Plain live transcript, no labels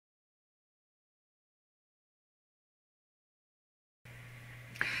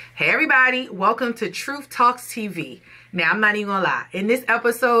Hey everybody, welcome to Truth Talks TV. Now, I'm not even gonna lie. In this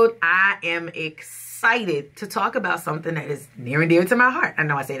episode, I am excited to talk about something that is near and dear to my heart. I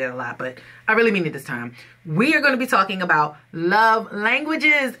know I say that a lot, but I really mean it this time. We are going to be talking about love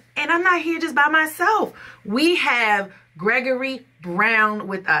languages, and I'm not here just by myself. We have Gregory Brown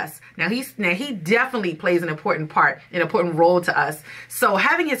with us. Now he definitely plays an important role to us. So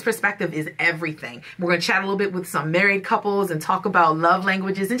having his perspective is everything. We're going to chat a little bit with some married couples and talk about love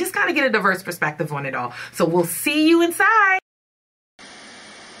languages and just kind of get a diverse perspective on it all. So we'll see you inside.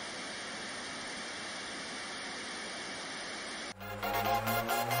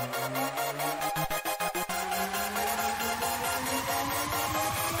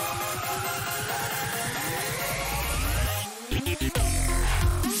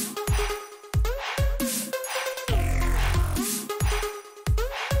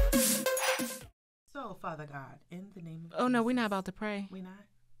 Father God, in the name of Jesus. No, we're not about to pray. We not?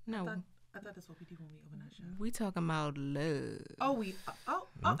 No. I thought that's what we do when we open our show. We talking about love. Okay,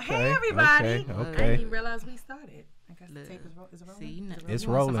 hey everybody. Okay. I didn't even realize we started. I guess the tape is rolling. See, you know, It's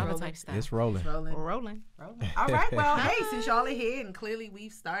rolling. It's rolling. rolling. All right, well, hey, since y'all are here and clearly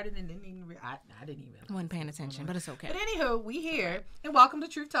we've started and didn't even I didn't even realize. I wasn't paying attention, but it's okay. But anywho, we here and welcome to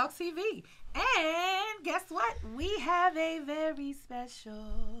Truth Talks TV. And guess what? We have a very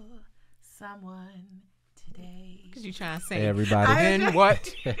special someone today. Because you trying to say, Hey everybody. then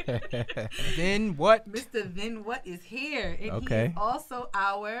what? Then what? Mr. Then What is here. And Okay. he is also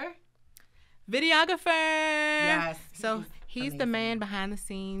our Videographer. Yes. So he's the man behind the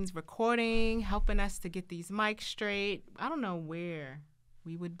scenes, recording, helping us to get these mics straight. I don't know where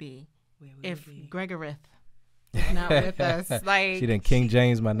we would be if Gregory is not with us. Like, She didn't King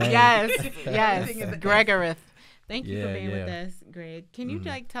James my name. Yes, Gregory. Thank you for Yeah, being yeah. with us, Greg. Can you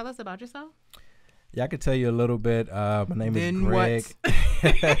tell us about yourself? Yeah, I can tell you a little bit. My name is Then Greg.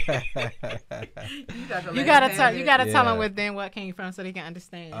 You gotta tell Yeah. them where Then What came from so they can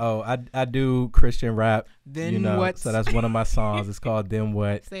understand. Oh, I do Christian rap. Then you know, what? So that's one of my songs. It's called Then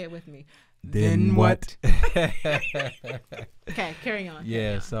What. Say it with me. Then what? Okay, carry on.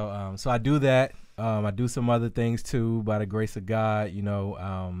 Yeah, so I do that. I do some other things too, by the grace of God. You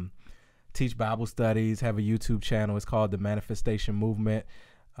know, teach Bible studies. Have a YouTube channel. It's called The Manifestation Movement.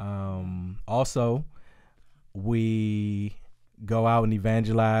 Also, we go out and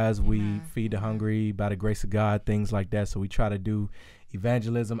evangelize. We feed the hungry by the grace of God, things like that. So we try to do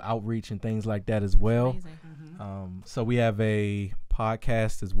evangelism, outreach, and things like that as well. So we have a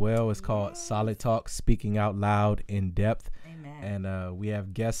podcast as well. It's called Solid Talk, Speaking Out Loud in Depth. Amen. And we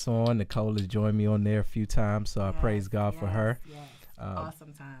have guests on. Nicole has joined me on there a few times, so I praise God for her. Yes.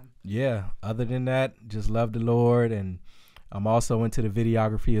 Awesome time. Yeah. Other than that, just love the Lord, and I'm also into the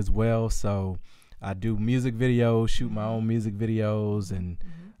videography as well. So I do music videos, shoot my own music videos, and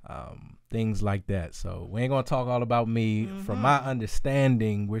things like that. So we ain't gonna talk all about me. From my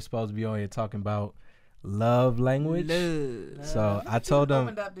understanding, we're supposed to be on here talking about love language. So I told them,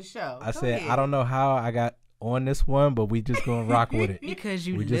 opened up the show. I said, I don't know how I got on this one, but we just gonna rock with it. Because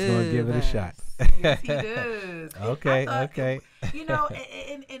we just gonna give it a shot. Yes, he does. Okay. You know,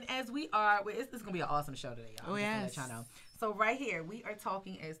 and as we are, it's gonna be an awesome show today, y'all. Oh yes. Let y'all know. So right here, we are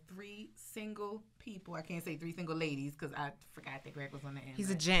talking as three single people. I can't say three single ladies because I forgot that Greg was on the end.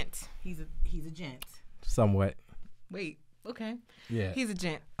 He's a gent. He's a gent. Somewhat. Wait. Okay. Yeah. He's a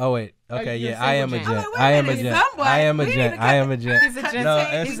gent. Oh wait. Okay. you a Yeah. I am a single gent. gent? I am a Wait a gent. minute, somewhat. I am a We gent. need to I am a gent. He's a gent. No,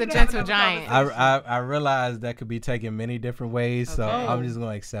 He's a gentle giant. I realized that could be taken many different ways, so Okay. I'm just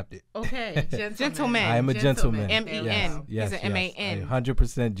gonna accept it. Okay. Gentleman. I am a gentleman. M-E-N. Yes. He's an M-A-N.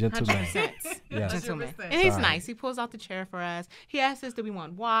 100% gentleman. 100%. Yes. Gentleman. 100%. And he's Sorry. nice. He pulls out the chair for us. He asks us, do we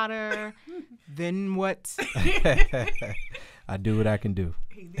want water? Then what? I do what I can do.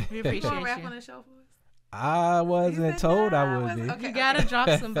 We You appreciate want to rap on you. the show for us? I wasn't told I would be. Okay. You gotta drop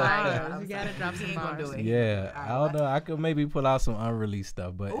some bars. I'm You gotta sorry. drop He some ain't gonna bars. do it. Yeah, All I right, don't know. I could maybe pull out some unreleased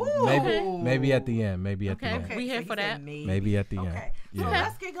stuff, but Ooh. maybe at the end. Maybe at the Okay. end. We here so for he said that. Maybe at the end. Okay. So Yeah.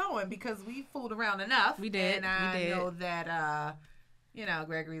 let's get going because we fooled around enough. We did. And I We did. know that,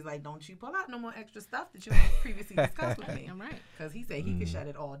 Gregory's like, don't you pull out no more extra stuff that you had previously discussed with me. All right. Because he said he could shut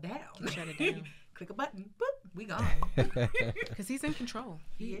it all down. Shut it down. Click a button. Boop. We gone. Because he's in control.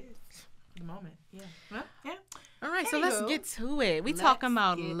 He is. The moment. Yeah. Well, yeah. All right, so let's Anywho, get to it. We let's talking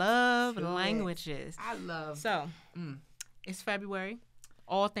about get love to it. languages. I love So, it's February.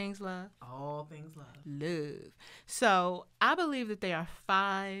 All things love. all things love. Love. So, I believe that there are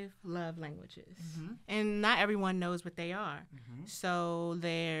 5 love languages. And not everyone knows what they are. So,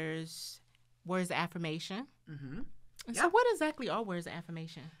 there's words of affirmation, So what exactly are words of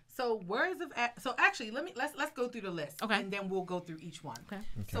affirmation? So so actually let's go through the list. Okay. And then we'll go through each one. Okay.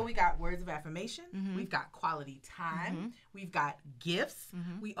 So we got words of affirmation, we've got quality time, we've got gifts,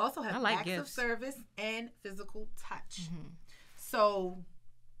 we also have acts of service and physical touch. So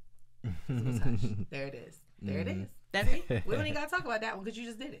physical touch. There it is. There it is. That's it. We don't even gotta talk about that one because you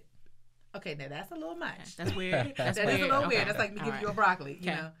just did it. Okay, now that's a little much. Okay. That's weird. That is a little weird. That's like me giving you a broccoli. You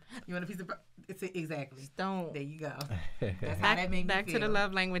know, you want a piece of it's exactly. Don't. There you go. That's how that made me back feel. to the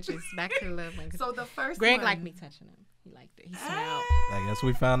love languages. Back to the love languages. So the first Greg one, liked me touching him. He liked it. He smelled. I guess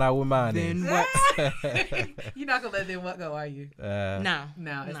we found out what mine is. Then what? You're not gonna let them what go, are you? No.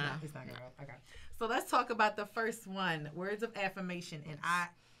 No, it's not. It's not gonna go. Okay. So let's talk about the first one, words of affirmation, and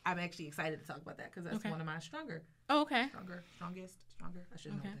I'm actually excited to talk about that because that's one of my stronger. Oh, okay. Strongest. I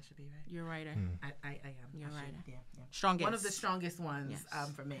should know what that should be, right? You're a writer. I am. You're a writer. Yeah. Strongest. One of the strongest ones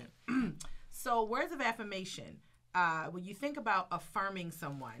for me. Okay. So words of affirmation. When you think about affirming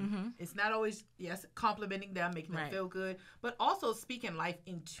someone, it's not always, complimenting them, making them feel good, but also speaking life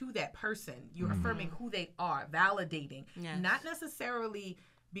into that person. You're affirming who they are, validating, not necessarily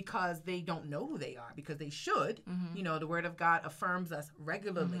because they don't know who they are, because they should. You know, the word of God affirms us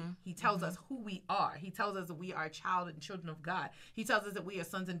regularly. He tells us who we are. He tells us that we are child and children of God. He tells us that we are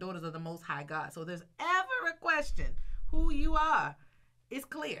sons and daughters of the Most High God. So if there's ever a question who you are, it's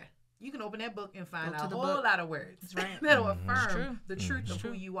clear. You can open that book and find a whole lot of words that'll affirm the truth of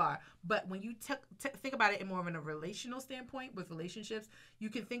who you are. But when you think about it in more of a relational standpoint with relationships, you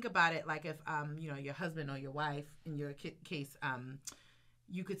can think about it like if your husband or your wife, in your case,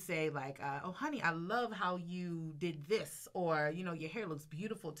 you could say like, oh, honey, I love how you did this, or, your hair looks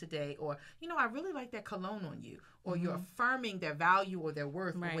beautiful today, or, I really like that cologne on you, or you're affirming their value or their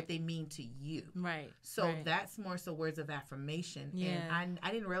worth or what they mean to you. Right. So that's more so words of affirmation. Yeah. And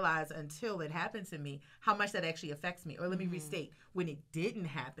I didn't realize until it happened to me how much that actually affects me. Or let me restate, when it didn't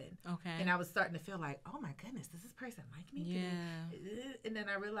happen. Okay. And I was starting to feel like, oh my goodness, does this person like me? Yeah. And then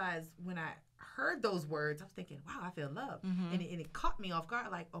I realized when I heard those words, I was thinking, wow, I feel love. And it caught me off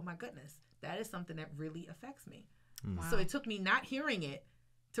guard, like, oh my goodness, that is something that really affects me. Wow. So it took me not hearing it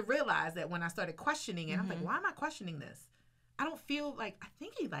to realize that when I started questioning it, I'm like, why am I questioning this? I don't feel like, I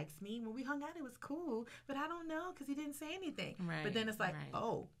think he likes me. When we hung out, it was cool, but I don't know because he didn't say anything. Right, but then it's like,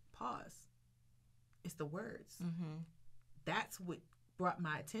 oh, pause. It's the words. That's what brought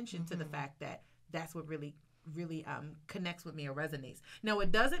my attention to the fact that that's what really connects with me or resonates. Now,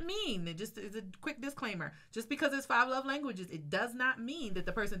 it doesn't mean, it just is a quick disclaimer, just because it's 5 love languages, it does not mean that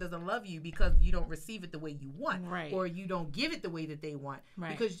the person doesn't love you because you don't receive it the way you want, or you don't give it the way that they want.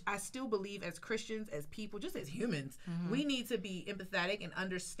 Because I still believe as Christians, as people, just as humans, we need to be empathetic and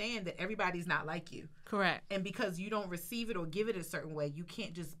understand that everybody's not like you. Correct. And because you don't receive it or give it a certain way, you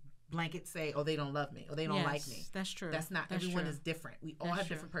can't just blanket say, oh, they don't love me or they don't like me. That's true. That's not. Everyone is different. We all have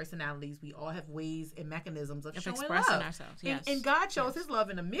different personalities. We all have ways and mechanisms of showing expressing love. Ourselves. Yes. And God shows his love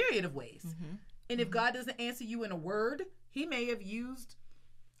in a myriad of ways. And if God doesn't answer you in a word, he may have used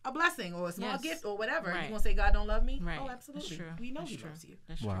a blessing or a small gift or whatever. You want to say God don't love me? Oh, absolutely. We know he loves you.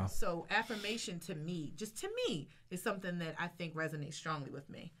 That's true. So affirmation to me, is something that I think resonates strongly with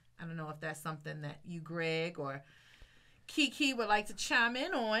me. I don't know if that's something that you, Greg, or Keke would like to chime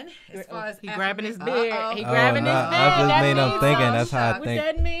in on as far as grabbing his beard. He grabbing his beard. I just made him thinking. That's how I think.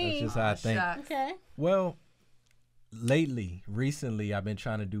 What that mean? That's just how I think. Okay. Well, recently, I've been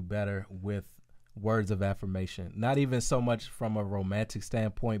trying to do better with words of affirmation. Not even so much from a romantic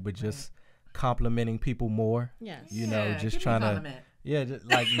standpoint, but just complimenting people more. Yes. Just trying to. Yeah, just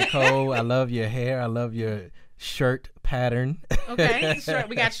like Nicole, I love your hair. I love your shirt pattern. Okay,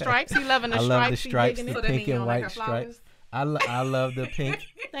 we got stripes. He loving the stripes. I love the stripes, the pink and white stripes. I love the pink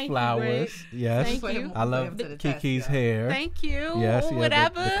flowers. Yes. Thank you. I love Keke's hair. Thank you. Yes.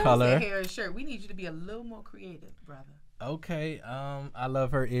 Whatever. The color. Hair and shirt. We need you to be a little more creative, brother. Okay. I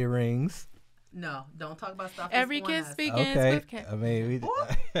love her earrings. No, don't talk about stuff. Every kiss begins with kiss. I mean,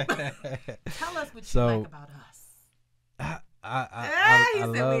 tell us what you like about us. I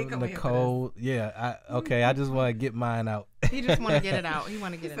love Nicole. Yeah. I just want to get mine out. He just want to get it out. He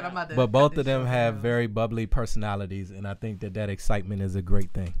want to get it out. But both of them have very bubbly personalities, and I think that excitement is a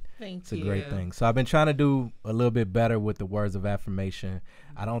great thing. It's a great thing. So I've been trying to do a little bit better with the words of affirmation.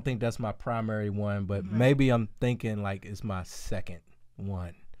 I don't think that's my primary one, but maybe I'm thinking like it's my second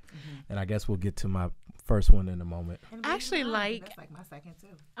one. And I guess we'll get to my first one in a moment. Actually, that's like my second too.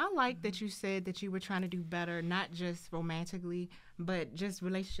 I like that you said that you were trying to do better, not just romantically, but just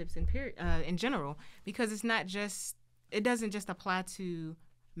relationships in general, because it doesn't just apply to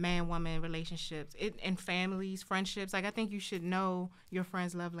man-woman relationships. And families, friendships. Like, I think you should know your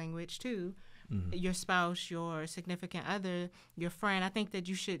friend's love language too. your spouse, your significant other, your friend. I think that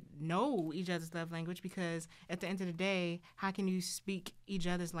you should know each other's love language, because at the end of the day, how can you speak each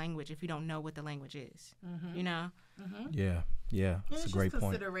other's language if you don't know what the language is? You know? Yeah, it's a great point.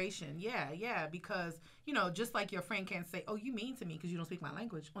 Consideration. Yeah, because, you know, just like your friend can't say, oh, you mean to me because you don't speak my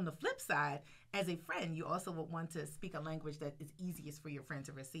language. On the flip side, as a friend, you also would want to speak a language that is easiest for your friend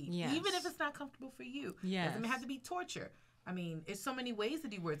to receive, even if it's not comfortable for you. Doesn't have to be torture. I mean, it's so many ways to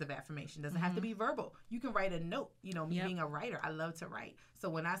do words of affirmation. Doesn't have to be verbal. You can write a note. You know, me being a writer, I love to write. So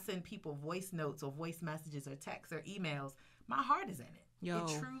when I send people voice notes or voice messages or texts or emails, my heart is in it.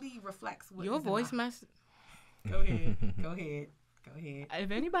 It truly reflects what your voice message. Go ahead.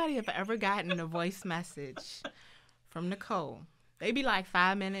 If anybody have ever gotten a voice message from Nicole, they be like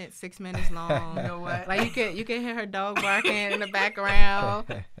 5 minutes, 6 minutes long. You know what? Like you can hear her dog barking in the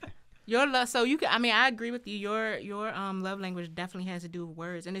background. Your love, so you can. I mean, I agree with you. Your love language definitely has to do with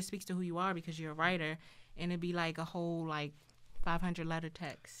words, and it speaks to who you are because you're a writer. And it'd be like a whole 500 letter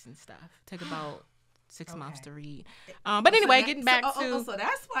text and stuff. Take about 6 months to read. But anyway, getting back to. So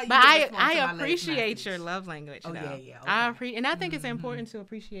that's why. But I appreciate your love language. Oh though. yeah. Okay. And I think it's important to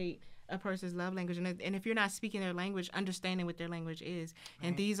appreciate a person's love language, and if you're not speaking their language, understanding what their language is.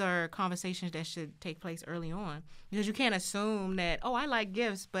 And these are conversations that should take place early on, because you can't assume that, oh, I like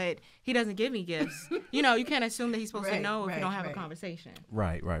gifts, but he doesn't give me gifts. You know, you can't assume that he's supposed to know if you don't have a conversation.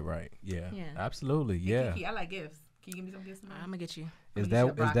 Right. Yeah. Absolutely. Yeah. Keke, I like gifts. Can you give me some gifts? I'm gonna get you. Is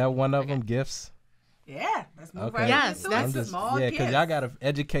that one of them, gifts? Yeah, let's move right yes, into it. Small gifts. Because y'all gotta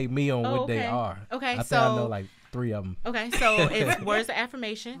educate me on what they are. Okay, I think I know like 3 of them. Okay, so it's words of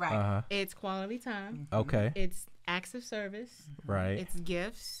affirmation. Right. It's quality time. Okay. It's acts of service. Right. It's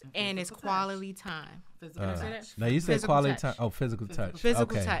gifts, and it's quality time. Physical touch. Now you said quality time. Oh, physical touch.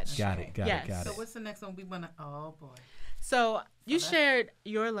 Physical okay. touch. Got it. So what's the next one we wanna? Oh boy. So you shared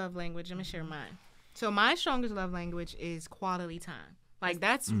your love language. I'm gonna share mine. So my strongest love language is quality time. Like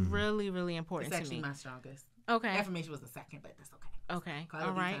that's really, really important to me. It's actually my strongest. Okay. Affirmation was the second, but that's okay. Okay. Quality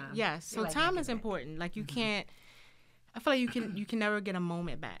all right. time. Yes. So time is important. Like you can't. I feel like you can never get a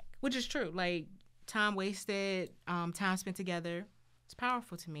moment back, which is true. Like time wasted, time spent together, it's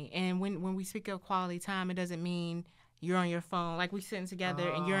powerful to me. And when we speak of quality time, it doesn't mean you're on your phone. Like we sitting together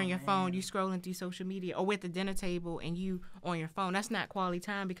and you're on your phone, you scrolling through social media, or we're at the dinner table and you on your phone. That's not quality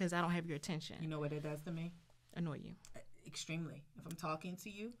time because I don't have your attention. You know what it does to me? Annoy you. Extremely. If I'm talking to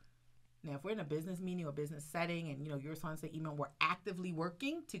you, now if we're in a business meeting or business setting and you're responding to the email, we're actively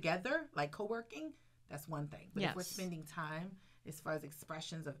working together, like co-working, that's one thing. But if we're spending time as far as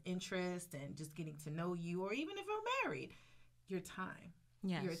expressions of interest and just getting to know you, or even if we're married, your time.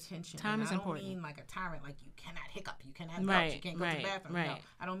 Yes. Your attention. Time is important. I don't mean like a tyrant, like you cannot hiccup, you cannot belch, you can't go to the bathroom. No,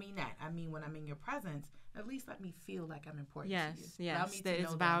 I don't mean that. I mean when I'm in your presence, at least let me feel like I'm important to you. Yes, that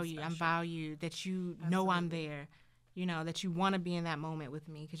it's valued. I'm valued, that you know I'm there, that you want to be in that moment with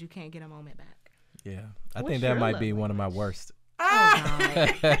me, because you can't get a moment back. Yeah, I think that might be one of my worst.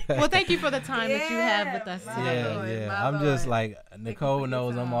 Well, thank you for the time that you have with us today. I'm just like, Nicole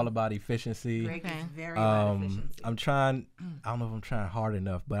knows I'm all about efficiency. Very about efficiency. I'm trying. I don't know if I'm trying hard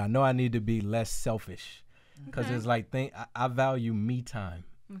enough, but I know I need to be less selfish, because it's like I value me time.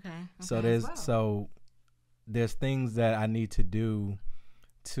 So there's things that I need to do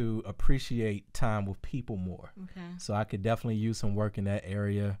to appreciate time with people more. So I could definitely use some work in that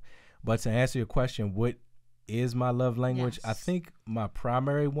area. But to answer your question, what is my love language? I think my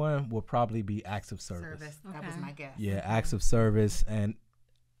primary one will probably be acts of service. That was my guess. Yeah, acts of service. And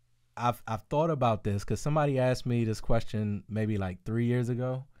I've thought about this because somebody asked me this question maybe like 3 years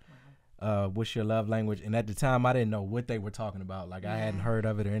ago. What's your love language? And at the time, I didn't know what they were talking about. Like I hadn't heard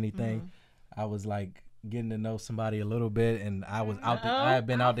of it or anything. I was like getting to know somebody a little bit, and I was out. I had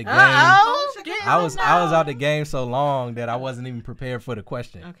been out the game. I was out the game so long that I wasn't even prepared for the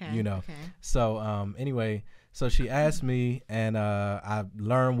question. So anyway, so she asked me, and I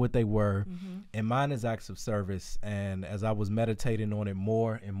learned what they were, and mine is acts of service. And as I was meditating on it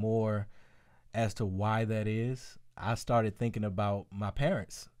more and more as to why that is, I started thinking about my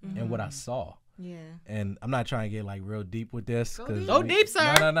parents and what I saw. Yeah. And I'm not trying to get like real deep with this. Go deep,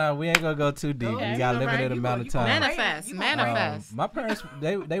 sir. No. We ain't gonna go too deep. We got a limited amount of time. Manifest. My parents,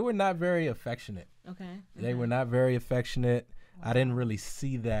 they were not very affectionate. They were not very affectionate. I didn't really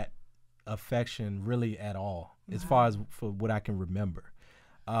see that affection really at all, as far as for what I can remember.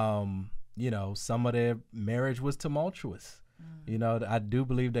 Some of their marriage was tumultuous. I do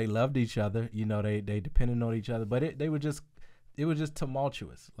believe they loved each other. They depended on each other, but it was just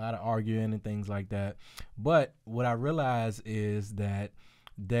tumultuous, a lot of arguing and things like that. But what I realized is that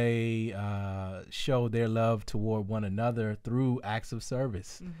they show their love toward one another through acts of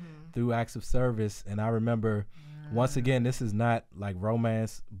service, And I remember, once again, this is not like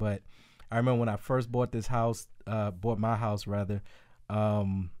romance, but I remember when I first bought my house rather.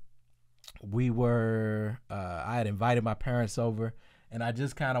 I had invited my parents over, and I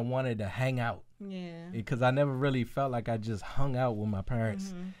just kind of wanted to hang out. Yeah. Because I never really felt like I just hung out with my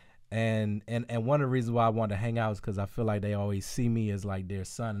parents. And one of the reasons why I wanted to hang out is because I feel like they always see me as like their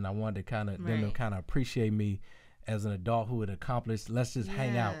son, and I wanted to them to kind of appreciate me as an adult who had accomplished. Let's just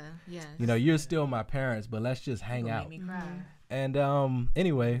hang out. Yes. You know, you're still my parents, but let's just hang out. Make me cry. And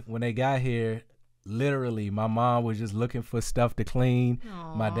anyway, when they got here, literally, my mom was just looking for stuff to clean.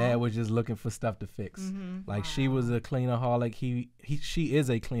 Aww. My dad was just looking for stuff to fix. Like she was a cleanaholic. She is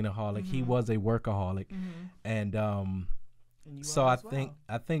a cleanaholic. He was a workaholic. And so I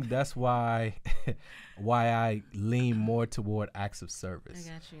think that's why I lean more toward acts of service.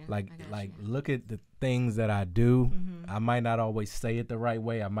 I got you. Like look at the things that I do. I might not always say it the right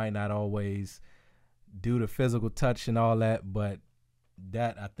way. I might not always do the physical touch and all that, but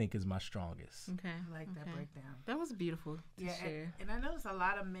that I think is my strongest. Okay. I like that breakdown. That was beautiful to share. And I notice a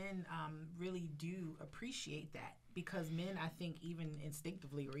lot of men really do appreciate that, because men, I think, even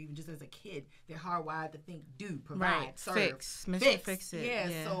instinctively or even just as a kid, they're hardwired to think, do, provide, serve, fix it. Yeah,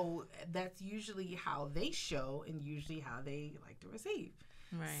 so that's usually how they show and usually how they like to receive.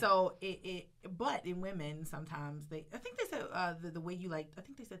 Right. So but in women, sometimes I think they said the way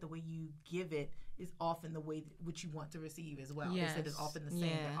you give it is often the way which you want to receive as well. Yes. They said it's often the same.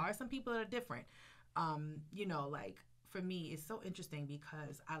 There are some people that are different. Like for me, it's so interesting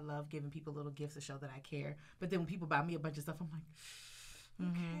because I love giving people little gifts to show that I care. But then when people buy me a bunch of stuff, I'm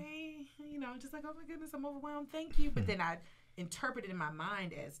like, okay, just like, oh my goodness, I'm overwhelmed. Thank you. But then I interpret it in my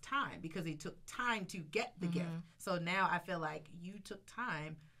mind as time, because it took time to get the gift. So now I feel like you took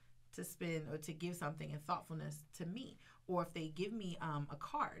time to spend or to give something in thoughtfulness to me. Or if they give me a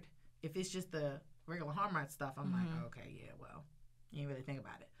card, if it's just the regular Hallmark stuff, I'm like, okay, yeah, well, you didn't really think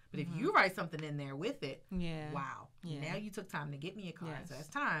about it. But if you write something in there with it, wow, now you took time to get me a card. So that's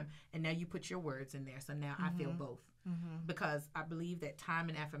time. And now you put your words in there. So now I feel both. Because I believe that time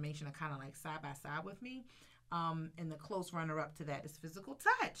and affirmation are kind of like side by side with me. And the close runner-up to that is physical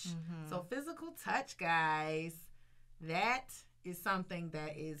touch. So physical touch, guys, that is something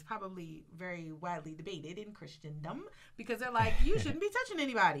that is probably very widely debated in Christendom, because they're like, you shouldn't be touching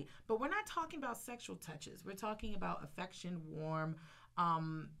anybody. But we're not talking about sexual touches. We're talking about affection, warm,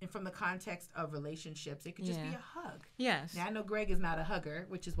 and from the context of relationships, it could just be a hug. Yes. Now, I know Greg is not a hugger,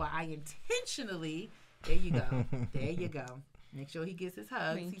 which is why I intentionally, there you go. Make sure he gets his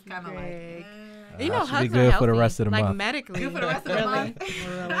hugs. He's kind of like, hugs be good are healthy, for the rest of the like month. Medically. Good for the rest of the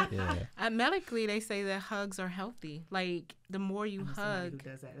month. Yeah. Medically, they say that hugs are healthy. Like the more you hug. Who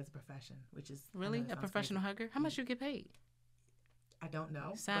does that as a profession? Which is really a professional hugger. How much you get paid? I don't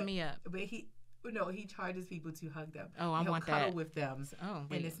know. Sign me up. But he charges people to hug them. Oh, I want cuddle that. with them. Oh,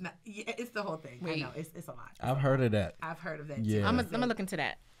 wait. And it's not. Yeah, it's the whole thing. Wait. I know it's a lot. I've heard of that. I've heard of that Yeah. too. I'm gonna look into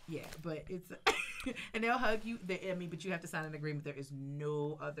that. Yeah, but it's and they'll hug you. But you have to sign an agreement. There is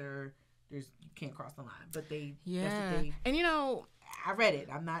no other. You can't cross the line. But they. Yeah. That's what they, and I read it.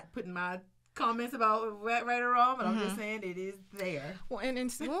 I'm not putting my comments about right or wrong, but I'm just saying it is there. Well, and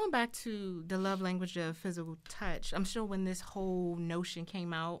going back to the love language of physical touch, I'm sure when this whole notion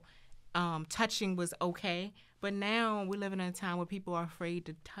came out, touching was okay, but now we're living in a time where people are afraid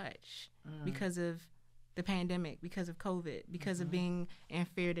to touch because of the pandemic, because of COVID, because of being in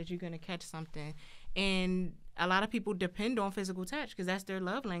fear that you're going to catch something. And a lot of people depend on physical touch because that's their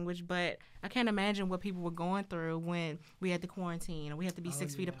love language, but I can't imagine what people were going through when we had to quarantine and we had to be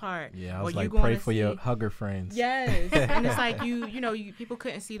 6 feet apart. Yeah, I was like, pray for your hugger friends. Yes. And it's like people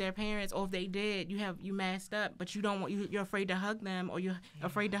couldn't see their parents, or if they did, you masked up, but you're afraid to hug them, or you're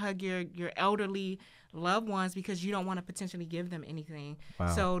afraid to hug your elderly loved ones because you don't want to potentially give them anything. Wow.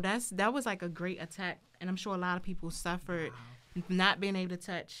 So that was like a great attack, and I'm sure a lot of people suffered not being able to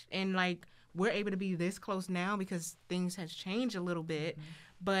touch. And like, we're able to be this close now because things has changed a little bit,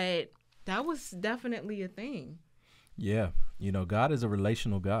 but that was definitely a thing. Yeah. God is a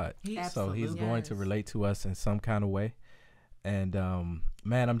relational God. So he's going to relate to us in some kind of way. And,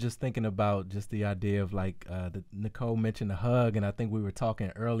 man, I'm just thinking about just the idea of like, Nicole mentioned the hug. And I think we were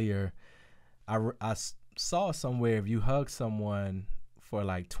talking earlier, I saw somewhere if you hug someone for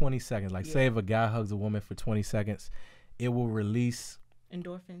like 20 seconds, like say if a guy hugs a woman for 20 seconds, it will release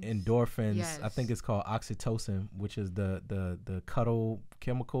endorphins. Yes. I think it's called oxytocin, which is the cuddle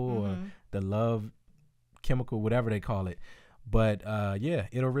chemical or the love chemical, whatever they call it. But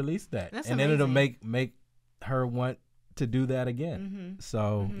it'll release that. That's and amazing. then it'll make her want to do that again.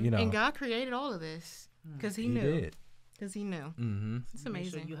 So, you know. And God created all of this because he knew. Did. Because he knew. It's amazing. Make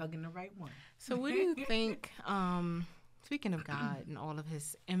sure you're hugging the right one. So what do you think, speaking of God and all of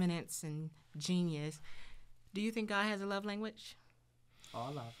his eminence and genius, do you think God has a love language? All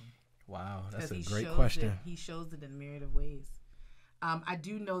of them. Wow, that's a He great shows question. He shows it in a myriad of ways. I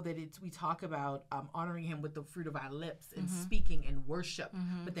do know that we talk about honoring him with the fruit of our lips and speaking and worship.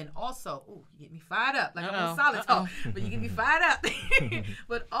 But then also, you get me fired up. Like I'm on solid talk, but you get me fired up.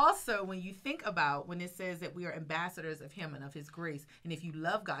 But also when you think about when it says that we are ambassadors of him and of his grace, and if you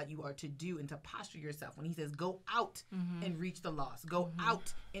love God, you are to do and to posture yourself. When he says go out and reach the lost, go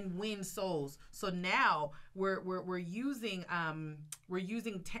out and win souls. So now we're using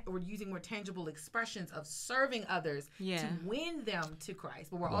more tangible expressions of serving others to win them to Christ,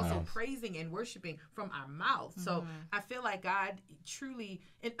 but we're also praising and worshiping from our mouth. So I feel like God truly,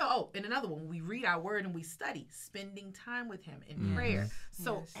 and another one, we read our word and we study, spending time with him in prayer.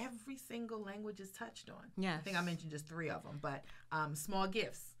 So every single language is touched on. I think I mentioned just 3 of them, but small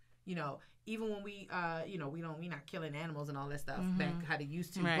gifts, you know, even when we're not killing animals and all that stuff back how they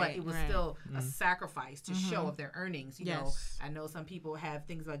used to, but it was still a sacrifice to show of their earnings. You know, I know some people have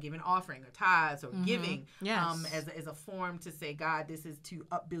things about giving offering or tithes or giving as a form to say, God, this is to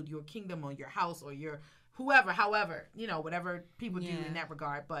upbuild your kingdom or your house or your however, you know, whatever people do in that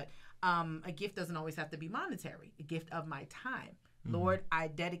regard. But a gift doesn't always have to be monetary. A gift of my time. Lord, I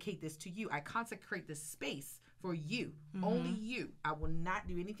dedicate this to you. I consecrate this space for you, only you. I will not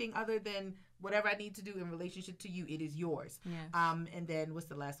do anything other than whatever I need to do in relationship to you. It is yours. And then what's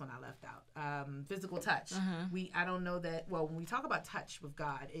the last one I left out? Physical touch. I don't know that. Well, when we talk about touch with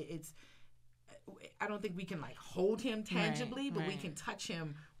God, I don't think we can like hold him tangibly, but we can touch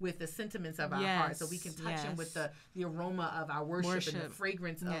him with the sentiments of our heart. So we can touch him with the aroma of our worship and the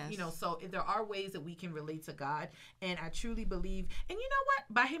fragrance of, you know, so there are ways that we can relate to God. And I truly believe, and you know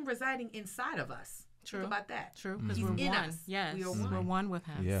what? By him residing inside of us. Think about that. True, because he's we're in one. us. Yes, we are one. We're one with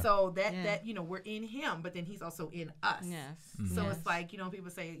him. So that you know, we're in him, but then he's also in us. So it's like, you know, people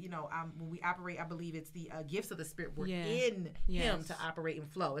say, you know, when we operate, I believe it's the gifts of the Spirit. We're in him to operate and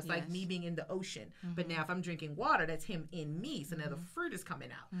flow. It's like me being in the ocean, but now if I'm drinking water, that's him in me. So now the fruit is coming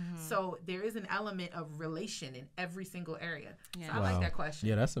out. So there is an element of relation in every single area. So I like that question.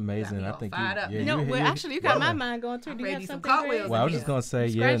 Yeah, that's amazing. I think actually, you got my mind going too. Do you have something? Well, I was just gonna say,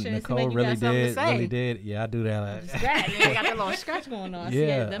 Nicole really did. Yeah, I do that. You got that little scratch going on.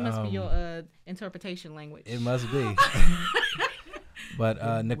 Yeah, that must be your interpretation language. It must be.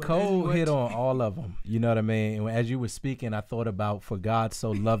 But Nicole hit on all of them. You know what I mean? And as you were speaking, I thought about for God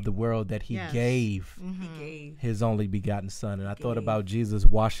so loved the world that he gave his only begotten son. And I thought about Jesus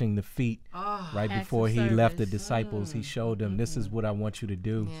washing the feet right before he left the disciples. He showed them, this is what I want you to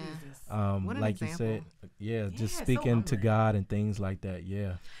do. Like example. You said, just speaking to God and things like that.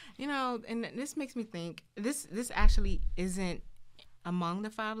 You know, and this makes me think, this actually isn't among the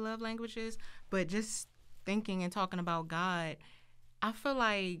 5 love languages, but just thinking and talking about God, I feel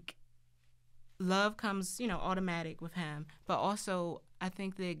like love comes, you know, automatic with him. But also, I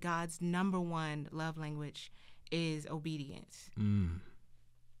think that God's #1 love language is obedience.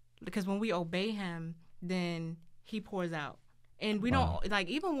 Because when we obey him, then he pours out. And we don't, like,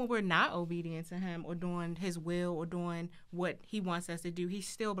 even when we're not obedient to him or doing his will or doing what he wants us to do, he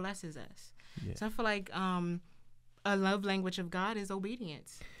still blesses us. So I feel like a love language of God is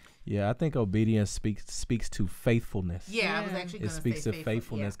obedience. Yeah, I think obedience speaks to faithfulness. I was actually going to say it speaks to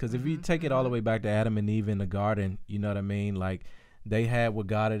faithfulness. Because if you take it all the way back to Adam and Eve in the garden, you know what I mean? Like, they had what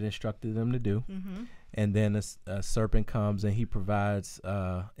God had instructed them to do. And then a serpent comes and he provides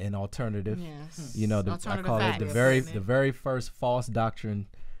an alternative. You know, I call it the very first false doctrine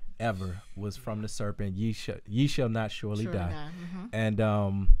ever was from the serpent. Ye shall not surely die.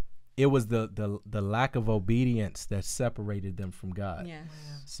 And it was the lack of obedience that separated them from God.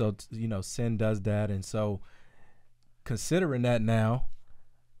 So you know, sin does that, and so considering that now,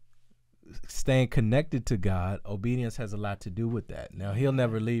 staying connected to God, obedience has a lot to do with that. Now, he'll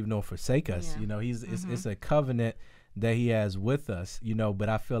never leave nor forsake us. You know, it's a covenant that he has with us, you know, but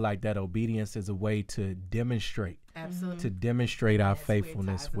I feel like that obedience is a way to demonstrate our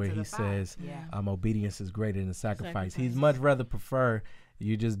faithfulness, where he says obedience is greater than sacrifice. He's much rather prefer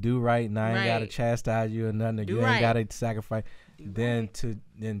you just do right, and I ain't got to chastise you or nothing. You ain't got to sacrifice than to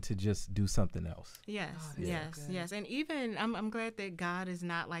just do something else. Yes. And even I'm glad that God is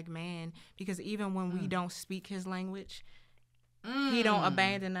not like man, because even when we don't speak his language, he don't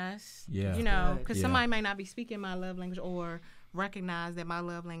abandon us. You know, because somebody might not be speaking my love language or recognize that my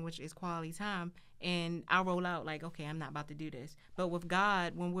love language is quality time, and I'll roll out like, okay, I'm not about to do this. But with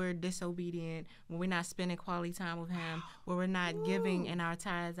God, when we're disobedient, when we're not spending quality time with him, when we're not giving in our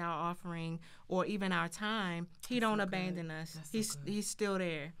tithes, our offering, or even our time, he don't abandon us. He's still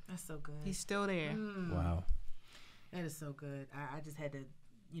there. That's so good. He's still there. Wow. That is so good. I just had to,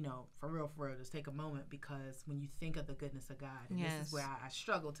 for real, just take a moment, because when you think of the goodness of God, and this is where I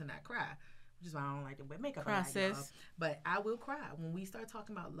struggle to not cry, which is why I don't like to wear makeup. Process. But I will cry when we start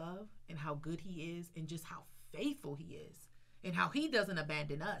talking about love and how good he is and just how faithful he is and how he doesn't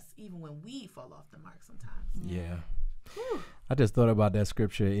abandon us even when we fall off the mark sometimes. Yeah. I just thought about that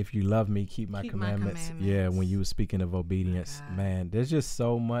scripture, if you love me, keep my commandments. Yeah, when you were speaking of obedience, man, there's just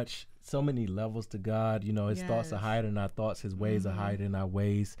so many levels to God. His thoughts are higher than our thoughts. His ways are higher than our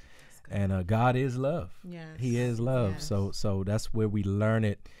ways. And God is love. Yes. He is love. Yes. So that's where we learn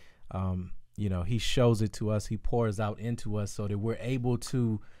it. He shows it to us. He pours out into us so that we're able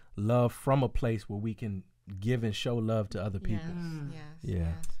to love from a place where we can give and show love to other people.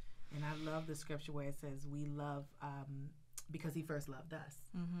 Yes. And I love the scripture where it says we love because he first loved us.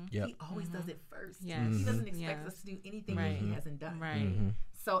 Yep. He always does it first. Yes. He doesn't expect us to do anything that he hasn't done. Right.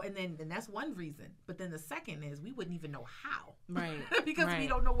 So, and that's one reason. But then the second is we wouldn't even know how. Right. Because we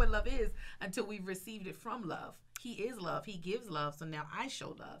don't know what love is until we've received it from love. He is love. He gives love. So now I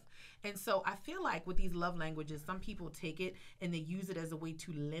show love. And so I feel like with these love languages, some people take it and they use it as a way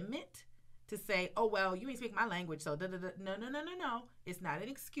to limit, to say, oh, well, you ain't speak my language, so da-da-da. No. It's not an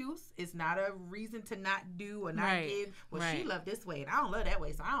excuse. It's not a reason to not do or not give. Well, she loved this way, and I don't love that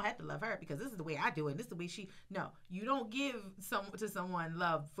way, so I don't have to love her because this is the way I do it, and this is the way she... No, you don't give to someone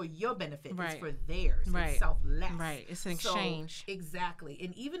love for your benefit. It's for theirs. It's selfless. Right. It's an exchange. So, exactly.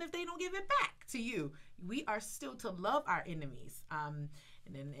 And even if they don't give it back to you, we are still to love our enemies. And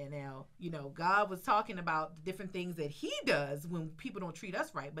now, God was talking about the different things that he does when people don't treat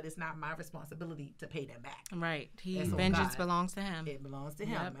us right, but it's not my responsibility to pay them back. Right. Vengeance belongs to him. It belongs to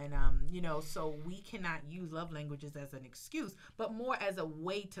him. And, so we cannot use love languages as an excuse, but more as a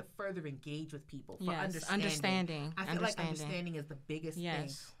way to further engage with people for understanding. I feel like understanding is the biggest thing.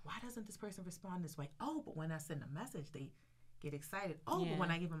 Why doesn't this person respond this way? Oh, but when I send a message, they get excited. Oh, but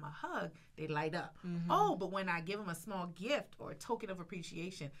when I give them a hug, they light up. Oh, but when I give them a small gift or a token of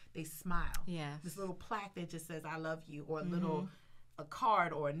appreciation, they smile. Yes. This little plaque that just says, I love you, or a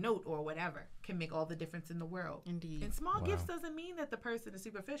card or a note or whatever can make all the difference in the world. Indeed. And small gifts doesn't mean that the person is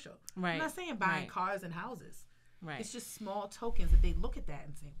superficial. Right. I'm not saying buying cars and houses. Right. It's just small tokens that they look at that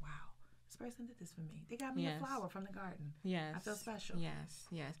and say, wow, this person did this for me. They got me a flower from the garden. Yes. I feel special. Yes.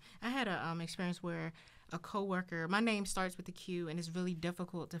 I had a experience where a coworker, my name starts with a Q, and it's really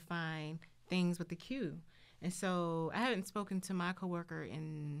difficult to find things with the Q. And so I haven't spoken to my coworker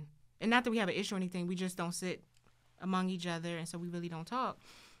and not that we have an issue or anything, we just don't sit among each other, and so we really don't talk.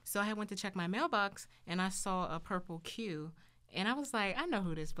 So I went to check my mailbox, and I saw a purple Q, and I was like, I know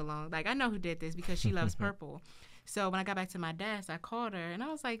who this belongs. Like, I know who did this because she loves purple. So when I got back to my desk, I called her, and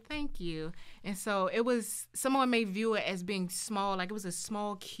I was like, thank you. And so someone may view it as being small, like it was a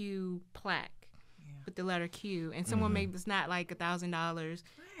small Q plaque with the letter Q. And someone maybe it's not like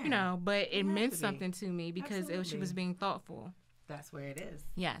 $1,000, but it meant something to me because she was being thoughtful. That's where it is.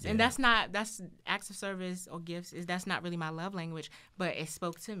 Yes, and that's acts of service or gifts. That's not really my love language, but it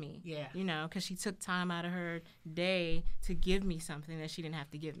spoke to me. Yeah. Because she took time out of her day to give me something that she didn't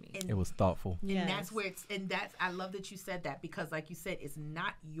have to give me. And it was thoughtful. And that's where I love that you said that, because like you said, it's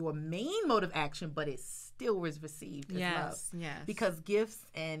not your main mode of action, but it still was received as love. Yes. Because gifts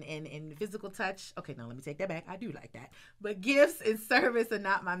and physical touch, okay, no, let me take that back. I do like that. But gifts and service are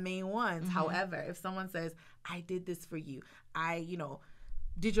not my main ones. However, if someone says, I did this for you, I,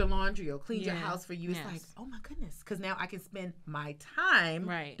 did your laundry or cleaned your house for you, it's like, oh my goodness, because now I can spend my time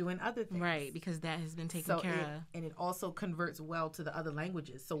doing other things. Right, because that has been taken care of. And it also converts well to the other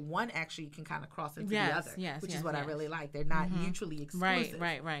languages. So one actually can kind of cross into the other, which is what I really like. They're not mutually exclusive.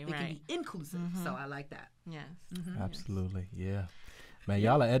 Right. They can be inclusive. So I like that. Yes. Absolutely. Yeah. Man,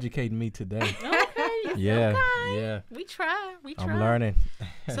 y'all are educating me today. Okay. Yeah. We try. I'm learning.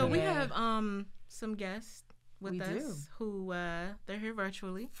 So we have some guests with us who they're here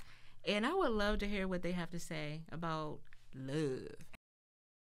virtually, and I would love to hear what they have to say about love.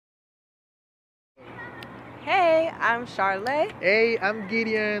 Hey, I'm Charlay. Hey, I'm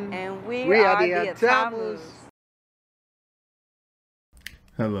Gideon. And we are the Atamus.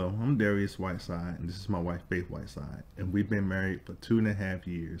 Hello, I'm Darius Whiteside, and this is my wife, Faith Whiteside, and we've been married for 2.5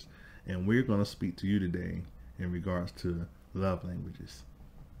 years, and we're going to speak to you today in regards to love languages.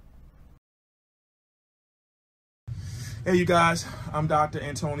 Hey you guys, I'm Dr.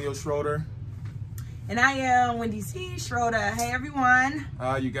 Antonio Schroeder. And I am Wendy Schroeder. Hey, everyone.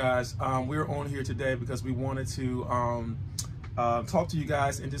 Hi, you guys. We're on here today because we wanted to talk to you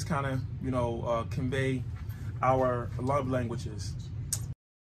guys and just kind of, convey our love languages.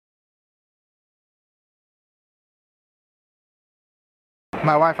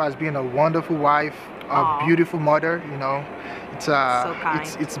 My wife has been a wonderful wife, a beautiful mother. It's so kind.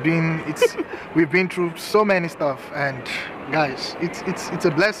 We've been through so many stuff, and guys, it's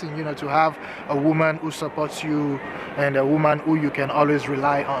a blessing, to have a woman who supports you and a woman who you can always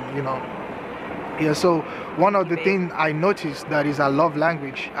rely on. Yeah. So one of the things I noticed that is her love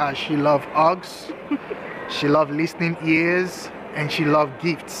language. She loves hugs, she loves listening ears, and she loves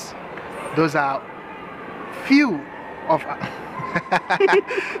gifts. Those are few of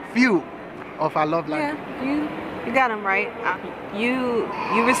our love language. Yeah, you got them right. You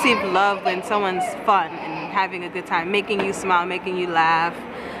receive love when someone's fun and having a good time, making you smile, making you laugh,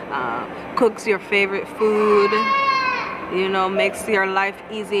 cooks your favorite food, makes your life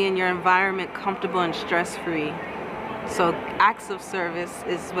easy and your environment comfortable and stress-free. So acts of service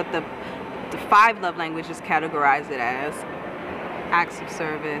is what the 5 love languages categorize it as. Acts of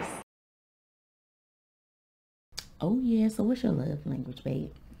service. Oh yeah, so what's your love language,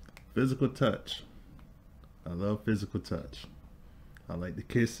 babe? Physical touch. I love physical touch. I like the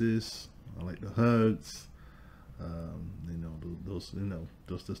kisses. I like the hugs. Those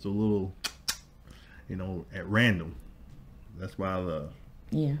just a little, at random. That's why I love.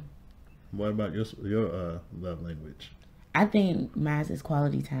 Yeah. What about your love language? I think mine is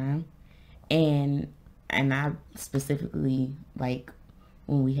quality time, and I specifically like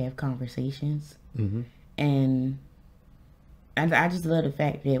when we have conversations, and I just love the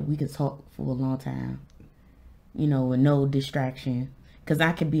fact that we could talk for a long time, with no distraction. Because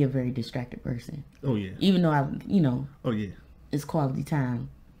I can be a very distracted person. Oh, yeah. Even though oh, yeah, it's quality time,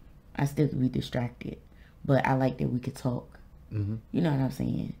 I still can be distracted. But I like that we could talk. You know what I'm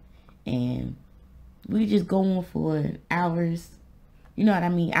saying? And we just go on for hours. You know what I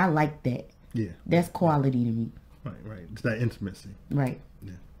mean? I like that. Yeah. That's quality to me. Right. It's that intimacy. Right.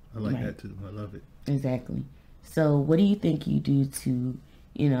 Yeah. I like that too. I love it. Exactly. So what do you think you do to,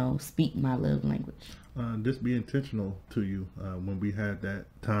 speak my love language? Just be intentional to you when we have that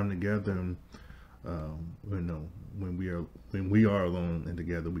time together, and when we are alone and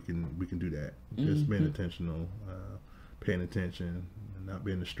together, we can do that. Just being intentional, paying attention, and not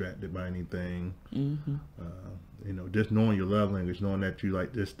being distracted by anything. Just knowing your love language, knowing that you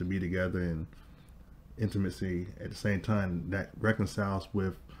like just to be together and intimacy at the same time. That reconciles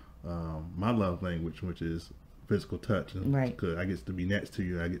with my love language, which is physical touch, and because I get to be next to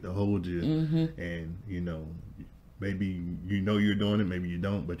you, I get to hold you, and maybe you're doing it, maybe you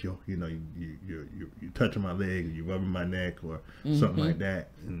don't, but you're touching my leg, or you're rubbing my neck, or something like that,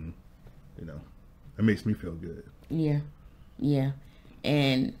 and it makes me feel good. Yeah,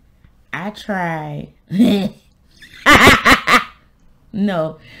 and I try.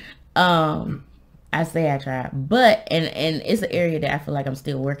 No, I say I try, but and it's an area that I feel like I'm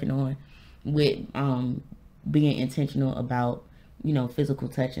still working on with being intentional about physical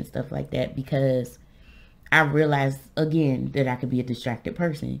touch and stuff like that, because I realized again that I could be a distracted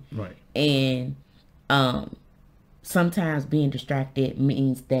person, and sometimes being distracted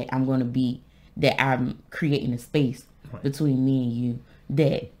means that I'm creating a space between me and you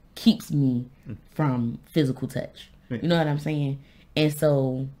that keeps me from physical touch. You know what I'm saying? And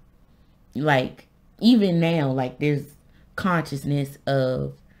so like even now, like there's consciousness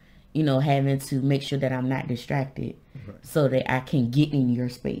of having to make sure that I'm not distracted so that I can get in your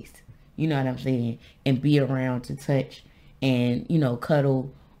space. You know what I'm saying? And be around to touch and,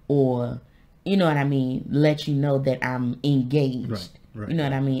 cuddle, or, you know what I mean? Let you know that I'm engaged. You know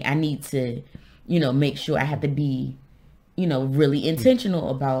what I mean? I need to, make sure I have to be, really intentional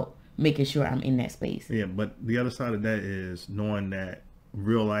about making sure I'm in that space. Yeah, but the other side of that is knowing that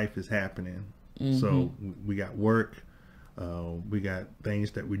real life is happening. So we got work. We got things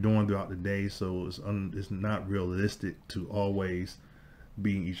that we're doing throughout the day, so it's not realistic to always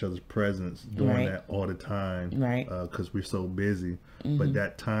be in each other's presence doing that all the time, because we're so busy. But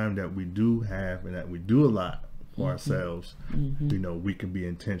that time that we do have and that we do a lot for ourselves, we can be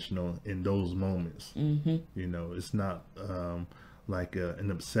intentional in those moments. It's not like an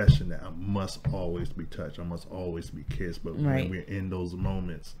obsession that I must always be touched, I must always be kissed, but when we're in those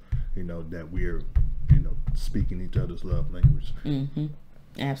moments, that we're speaking each other's love language.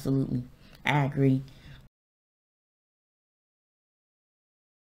 Absolutely, I agree.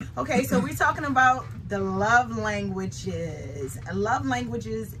 Okay, so we're talking about the love languages. Love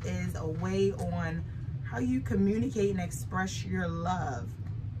languages is a way on how you communicate and express your love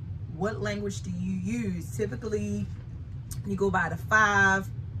what language do you use? Typically, you go by the 5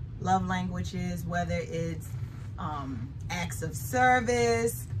 love languages, whether it's acts of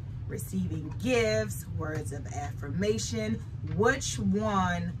service, receiving gifts, words of affirmation. Which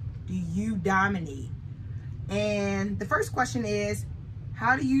one do you dominate? And the first question is,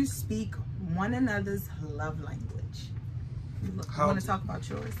 how do you speak one another's love language? You want to talk about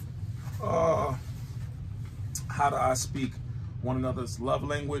yours? How do I speak one another's love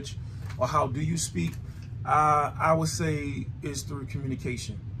language, or how do you speak? I would say it's through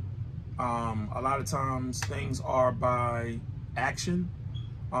communication. A lot of times things are by action.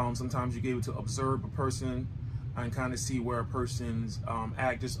 Sometimes you get able to observe a person and kind of see where a person's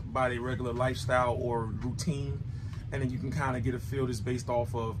act just by their regular lifestyle or routine, and then you can kind of get a feel just based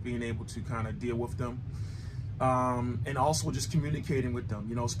off of being able to kind of deal with them. And also just communicating with them,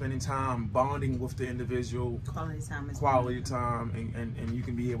 you know, spending time bonding with the individual. Quality time, and you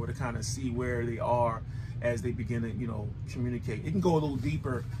can be able to kind of see where they are as they begin to, you know, communicate. It can go a little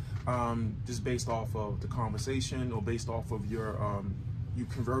deeper, just based off of the conversation or based off of your you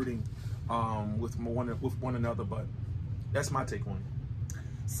converting with one another. But that's my take on it.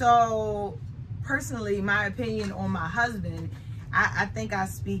 So personally, my opinion on my husband, I think I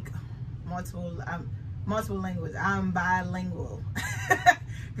speak multiple languages. I'm bilingual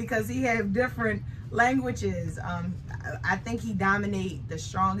because he has different languages. I think he dominates the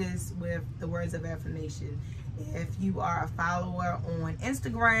strongest with the words of affirmation. If you are a follower on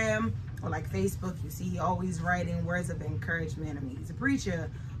Instagram or like Facebook, you see he always writing words of encouragement. I mean, he's a preacher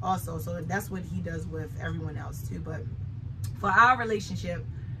also, so that's what he does with everyone else too. But for our relationship,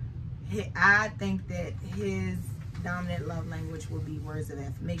 I think that his dominant love language will be words of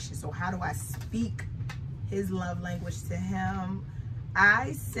affirmation. So how do I speak his love language to him?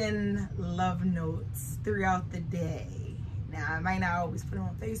 I send love notes throughout the day. Now, I might not always put it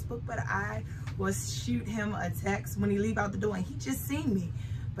on Facebook, but I will shoot him a text when he leave out the door, and he just seen me.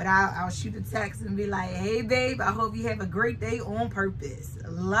 But I'll shoot a text and be like, hey, babe, I hope you have a great day on purpose.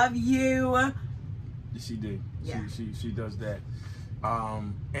 Love you. She did. Yeah. She does that.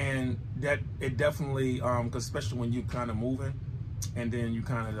 And that it definitely, because especially when you kind of moving, and then you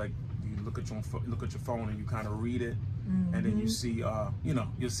kind of like, you look at your phone and you kind of read it, and then you see, you know,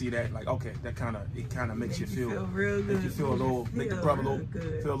 you'll see that like, okay, that kind of makes you feel real good. Make you feel a little, make the brother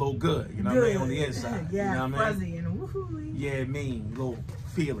feel a little good, you know what I mean, on the inside. Yeah, you know what I mean? fuzzy and woohoo. Yeah, little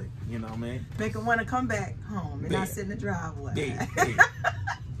feeling, you know what I mean? Make him want to come back home and not sit in the driveway. Yeah.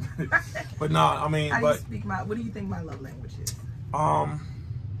 But no, I mean, what do you think my love language is? I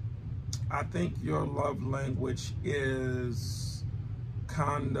think your love language is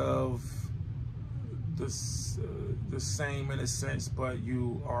kind of the same in a sense, but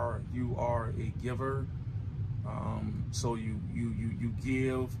you are a giver. So you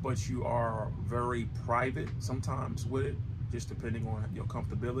give, but you are very private sometimes with it, just depending on your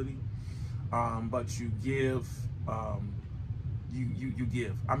comfortability. But you give, you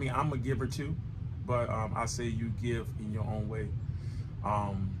give. I mean, I'm a giver too, but I say you give in your own way.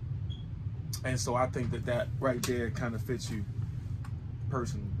 And so I think that right there kind of fits you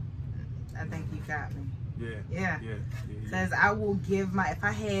personally. I think you got me. Yeah. Says I will give if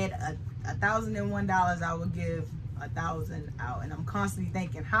I had $1,001, I would give 1,000 out, and I'm constantly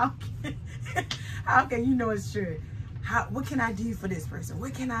thinking, how can you know it's true? What can I do for this person?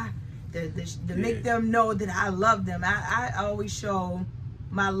 What can I to make them know that I love them? I always show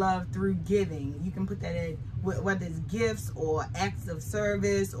my love through giving. You can put that in whether it's gifts or acts of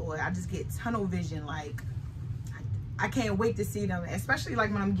service, or I just get tunnel vision. Like I can't wait to see them, especially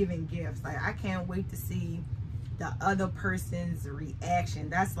like when I'm giving gifts. Like I can't wait to see the other person's reaction.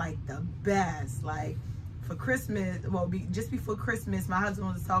 That's like the best. Like for Christmas, well, just before Christmas, my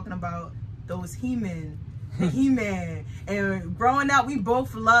husband was talking about those He-Man, and growing up, we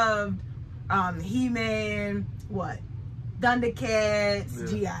both loved He-Man, Thundercats,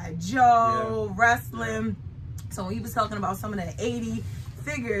 G.I. Joe, wrestling. So when he was talking about some of the 80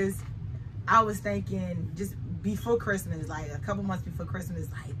 figures, I was thinking just before Christmas, like a couple months before Christmas,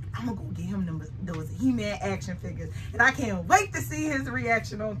 like I'm gonna go get him those He-Man action figures, and I can't wait to see his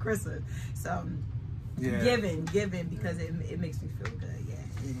reaction on Christmas. So giving because it makes me feel good.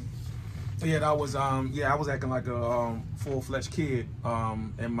 Yeah, that was I was acting like a full-fledged kid,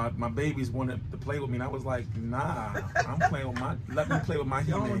 and my babies wanted to play with me, and I was like, nah, I'm playing with let me play with my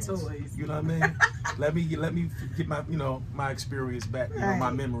He-Man toys. You know what I mean? let me get my my experience back,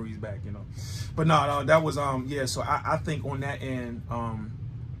 my memories back, But no, that was so I think on that end,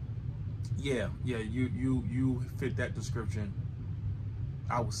 you fit that description,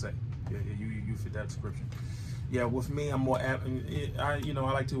 I would say. You fit that description. Yeah, with me, I'm more. I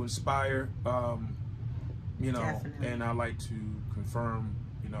like to inspire. Definitely. And I like to confirm.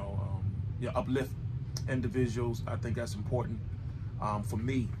 Uplift individuals. I think that's important for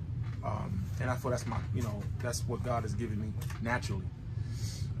me. And I feel that's my. That's what God has given me naturally.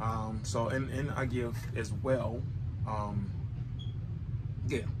 So and I give as well. I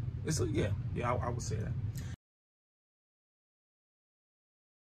would say that.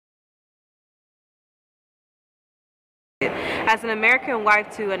 As an American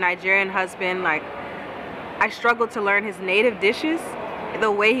wife to a Nigerian husband, like, I struggle to learn his native dishes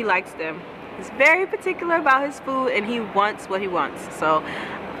the way he likes them. He's very particular about his food and he wants what he wants. So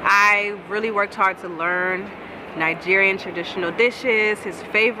I really worked hard to learn Nigerian traditional dishes, his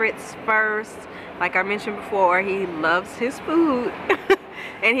favorites first. Like I mentioned before, he loves his food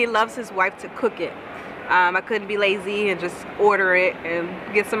and he loves his wife to cook it. I couldn't be lazy and just order it and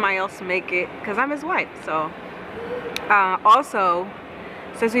get somebody else to make it because I'm his wife. So also,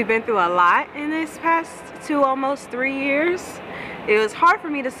 since we've been through a lot in this past almost 3 years, it was hard for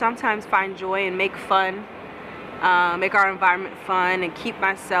me to sometimes find joy and make fun, make our environment fun and keep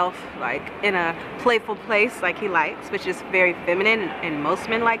myself like in a playful place like he likes, which is very feminine and most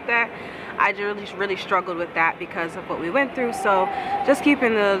men like that. I just really struggled with that because of what we went through. So just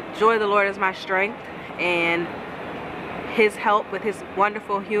keeping the joy of the Lord as my strength and his help with his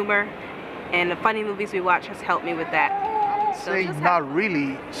wonderful humor and the funny movies we watch has helped me with that. Say not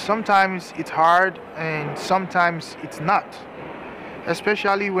really. Sometimes it's hard and sometimes it's not.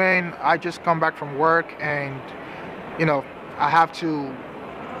 Especially when I just come back from work and, I have to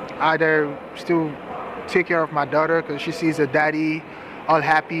either still take care of my daughter because she sees her daddy all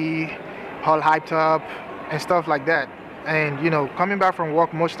happy, all hyped up and stuff like that. And, coming back from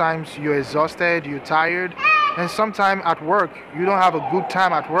work, most times you're exhausted, you're tired. And sometimes at work, you don't have a good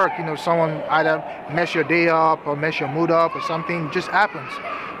time at work. Someone either mess your day up or mess your mood up or something, it just happens.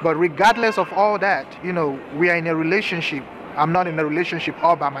 But regardless of all that, we are in a relationship. I'm not in a relationship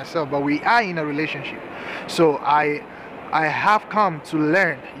all by myself, but we are in a relationship. So I have come to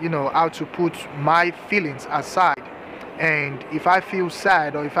learn, how to put my feelings aside. And if I feel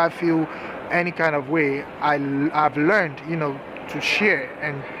sad or if I feel any kind of way, I've learned, to share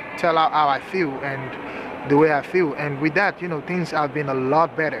and tell her how I feel and the way I feel. And with that, things have been a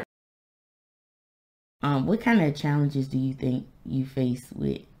lot better. What kind of challenges do you think you face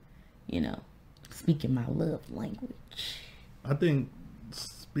with, speaking my love language? I think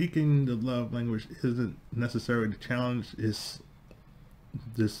speaking the love language isn't necessarily the challenge. It's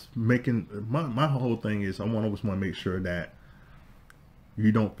just making my whole thing is I always want to make sure that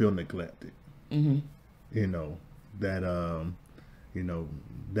you don't feel neglected. Mm-hmm. That in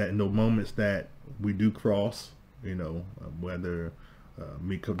the moments that we do cross, whether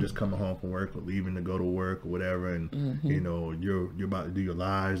me just coming home from work or leaving to go to work or whatever, and mm-hmm. You're about to do your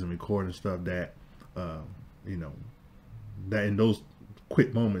lives and recording stuff that that in those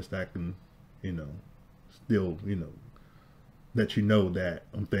quick moments that can still that that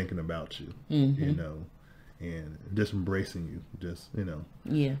I'm thinking about you, mm-hmm. And just embracing you, just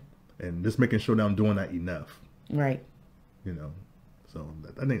yeah, and just making sure that I'm doing that enough, right? So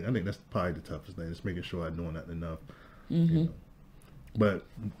I think that's probably the toughest thing, just making sure I'm doing that enough. Mm-hmm. But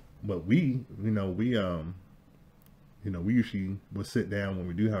we we usually will sit down when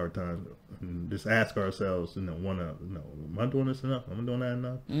we do have our time and just ask ourselves, am I doing this enough? Am I doing that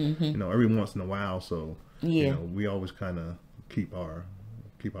enough? Mm-hmm. Every once in a while. So yeah, we always kind of keep our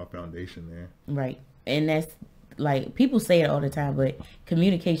foundation there. Right, and that's like people say it all the time, but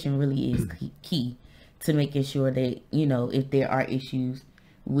communication really is key to making sure that if there are issues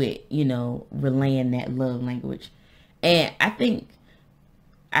with relaying that love language. And I think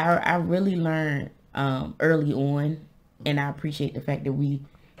I really learned early on, and I appreciate the fact that we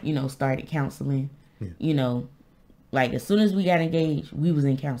started counseling. Yeah. Like as soon as we got engaged, we was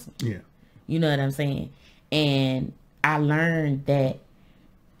in counseling. Yeah. You know what I'm saying? And I learned that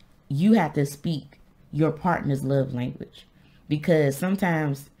you have to speak your partner's love language, because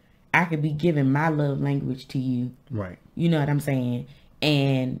sometimes I could be giving my love language to you. Right. You know what I'm saying?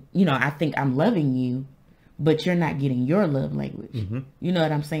 And, I think I'm loving you, but you're not getting your love language. Mm-hmm. You know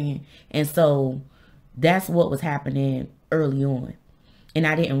what I'm saying? And so that's what was happening early on. And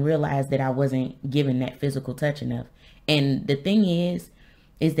I didn't realize that I wasn't giving that physical touch enough. And the thing is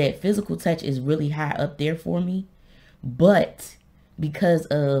that physical touch is really high up there for me. But because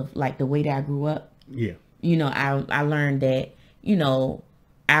of like the way that I grew up, yeah, I learned that,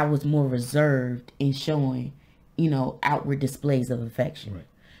 I was more reserved in showing, outward displays of affection. Right.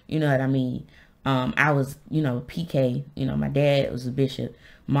 You know what I mean? I was, PK, my dad was a bishop,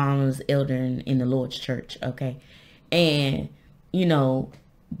 mom was elder in the Lord's church. Okay. And,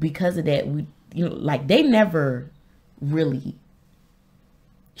 because of that, we, like they never really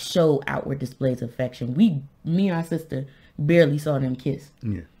show outward displays of affection. Me and my sister barely saw them kiss.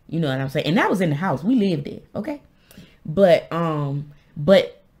 Yeah. You know what I'm saying? And that was in the house. We lived there. Okay. But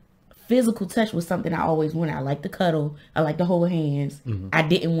physical touch was something I always wanted. I like to cuddle. I like to hold hands. Mm-hmm. I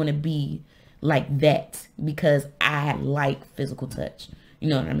didn't want to be like that because I like physical touch. You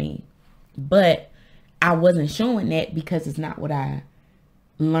know what I mean? But I wasn't showing that because it's not what I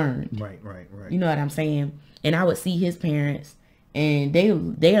learned. Right. You know what I'm saying? And I would see his parents, and they're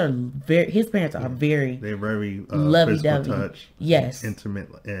very. His parents are very. They're very lovey-dovey. Physical touch. Yes. Intimate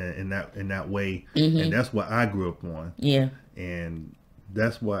in that way, mm-hmm. and that's what I grew up on. Yeah. And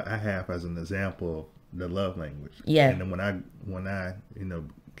that's what I have as an example of the love language. Yeah. And then when I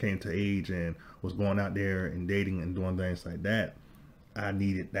came to age and was going out there and dating and doing things like that, I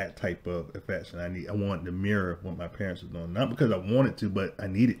needed that type of affection. I wanted to mirror what my parents were doing, not because I wanted to, but I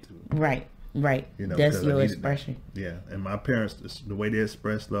needed to. Right. That's your expression. That. Yeah, and my parents, the way they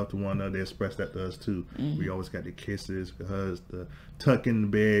express love to one another, they express that to us too. Mm-hmm. We always got the kisses, the hugs, the tuck in the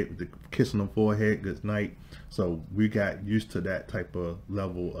bed, the kiss on the forehead, good night. So we got used to that type of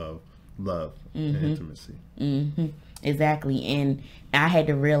level of love mm-hmm. and intimacy. Mm-hmm. Exactly, and I had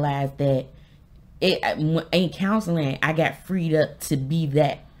to realize that in counseling, I got freed up to be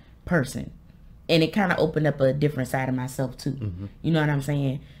that person, and it kind of opened up a different side of myself too. Mm-hmm. You know what I'm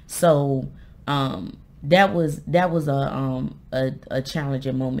saying? So that was a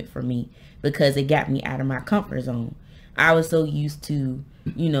challenging moment for me because it got me out of my comfort zone. I was so used to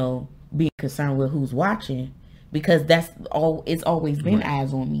being concerned with who's watching because it's always been right.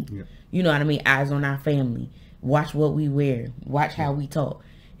 Eyes on me. Yeah. You know what I mean? Eyes on our family. Watch what we wear. Watch how we talk.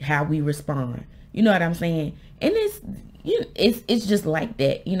 How we respond. You know what I'm saying? And it's just like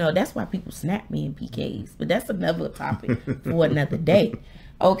that. That's why people snap me in PKs. But that's another topic for another day.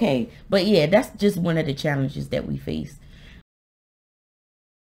 Okay. But yeah, that's just one of the challenges that we face.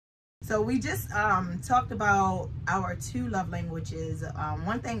 So we just talked about our 2 love languages.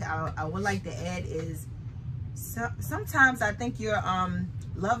 One thing I would like to add is sometimes I think your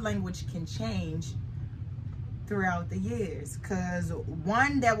love language can change throughout the years, because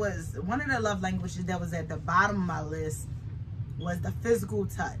one of the love languages that was at the bottom of my list was the physical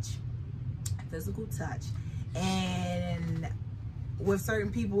touch, and with certain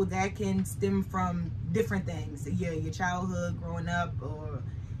people that can stem from different things, your childhood, growing up, or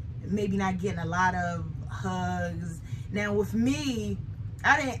maybe not getting a lot of hugs. Now with me,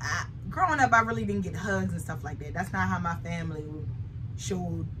 growing up, I really didn't get hugs and stuff like that. That's not how my family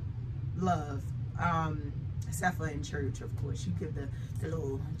showed love. Except for in church, of course, you give the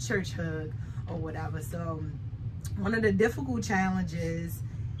little church hug or whatever. So one of the difficult challenges,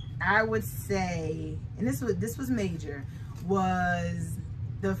 I would say, and this was major, was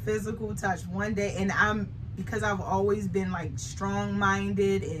the physical touch. One day, and because I've always been like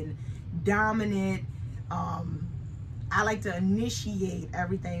strong-minded and dominant, I like to initiate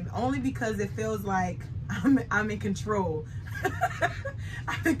everything only because it feels like I'm in control.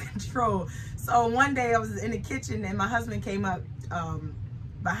 I'm in control. So one day I was in the kitchen and my husband came up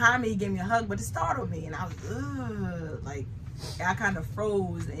behind me, he gave me a hug, but it startled me, and I was like, I kind of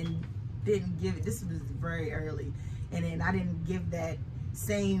froze and didn't give it. This was very early, and then I didn't give that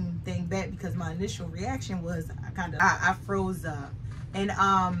same thing back because my initial reaction was I froze up. And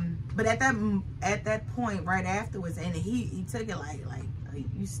but at that point right afterwards, and he took it like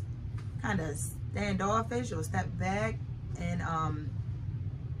you kind of standoffish or step back, and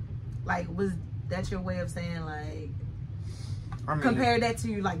like, was that your way of saying, like, compare that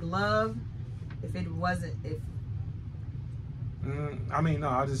to like love? If it wasn't, no,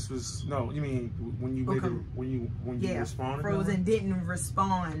 I just was, no, you mean when you made when you responded? Froze and didn't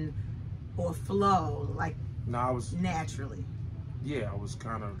respond or flow like I was naturally. Yeah, I was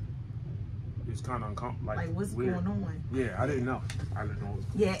kind of, it was kind of uncomfortable. Like what's weird. going on? Yeah, I didn't know.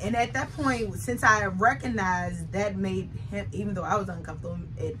 Yeah, and at that point, since I recognized that made him, even though I was uncomfortable,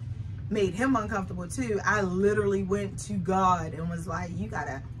 it made him uncomfortable too. I literally went to God and was like, you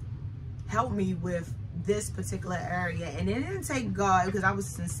gotta help me with this particular area. And it didn't take God, because I was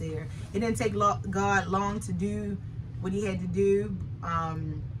sincere, it didn't take God long to do what he had to do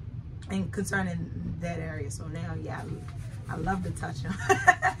and concerning that area. So now, yeah, I love to touch him.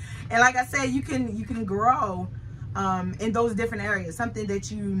 And like I said, you can grow in those different areas. Something that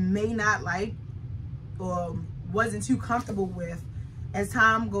you may not like or wasn't too comfortable with, as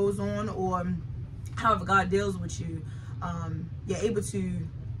time goes on, or however God deals with you, you're able to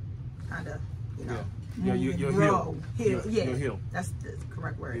kind of you know, yeah, move and you're grow, heal. Yeah, you're healed. That's the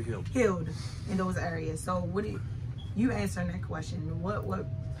correct word. You're healed. Healed in those areas. So what do you answering that question? What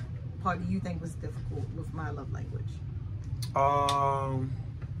part do you think was difficult with my love language?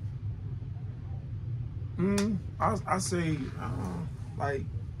 I say like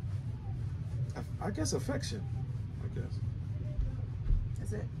I guess affection. I guess.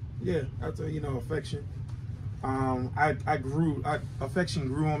 That's it. Yeah, after affection. Affection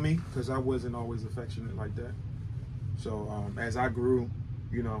grew on me because I wasn't always affectionate like that. So as I grew,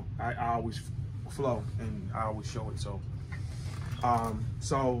 I always flow and I always show it.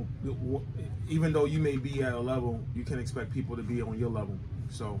 So even though you may be at a level, you can expect people to be on your level.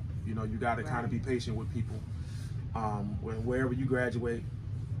 So you got to kind of be patient with people. Wherever you graduate,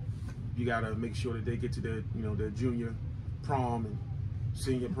 you got to make sure that they get to their their junior prom and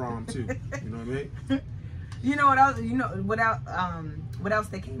senior prom too. You know what I mean? What else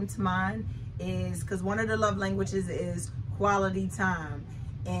that came to mind is because one of the love languages is quality time,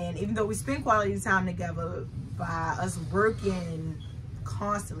 and even though we spend quality time together by us working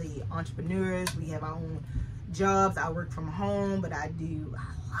constantly, entrepreneurs, we have our own jobs. I work from home, but I do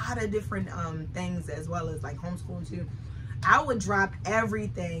a lot of different things as well as like homeschooling too. I would drop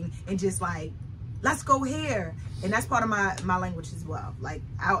everything and just like, let's go here. And that's part of my language as well. Like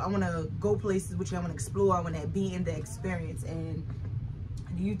I want to go places with you. I want to explore. I want to be in the experience. And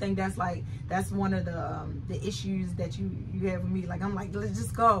do you think that's one of the issues that you have with me? Like I'm like, let's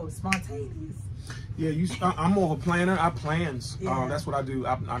just go, spontaneous. Yeah, I'm more of a planner. I plans. Yeah. That's what I do.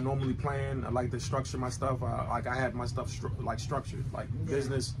 I normally plan. I like to structure my stuff. I have my stuff structured, like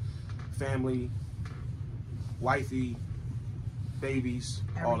business, family, wifey, babies,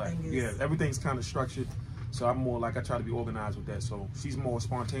 all that. Yeah, everything's kind of structured. So I'm more like I try to be organized with that. So she's more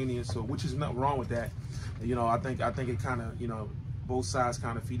spontaneous. So which is nothing wrong with that. I think it kind of both sides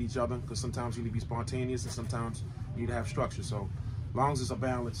kind of feed each other because sometimes you need to be spontaneous and sometimes you need to have structure. So as long as it's a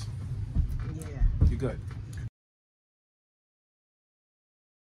balance. Yeah. You're good.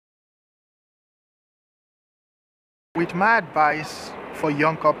 With my advice for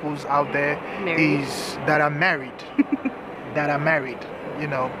young couples out there is that are married,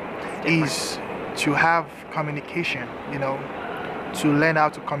 is to have communication, to learn how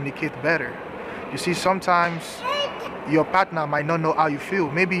to communicate better. You see, sometimes your partner might not know how you feel.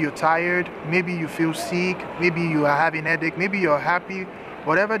 Maybe you're tired, maybe you feel sick, maybe you are having a headache, maybe you're happy.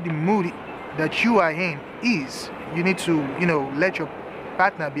 Whatever the mood that you are in is, you need to, let your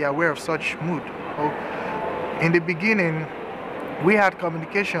partner be aware of such mood. In the beginning, we had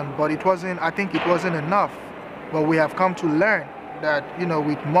communication, but I think it wasn't enough. But we have come to learn that,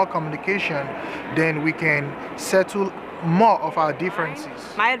 with more communication, then we can settle more of our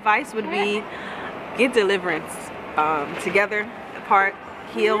differences. My advice would be get deliverance together, apart,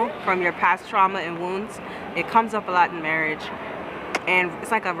 heal from your past trauma and wounds. It comes up a lot in marriage. And it's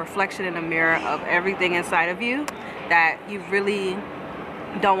like a reflection in a mirror of everything inside of you that you really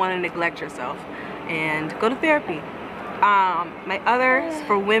don't want to neglect yourself. And go to therapy. My others,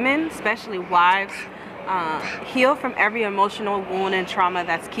 for women, especially wives, heal from every emotional wound and trauma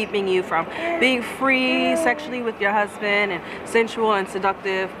that's keeping you from being free sexually with your husband and sensual and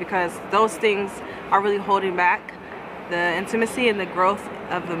seductive, because those things are really holding back the intimacy and the growth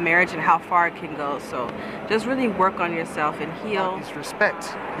of the marriage and how far it can go. So just really work on yourself and heal. It's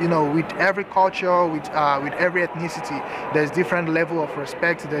respect. With every culture, with every ethnicity, there's different level of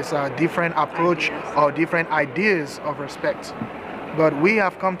respect. There's a different approach or different ideas of respect. But we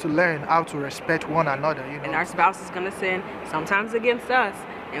have come to learn how to respect one another. And our spouse is going to sin sometimes against us,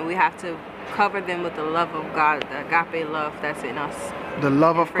 and we have to cover them with the love of God, the agape love that's in us. The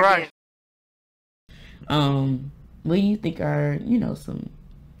love of Christ. What do you think are,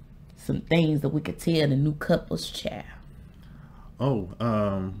 some things that we could tell the new couples, child?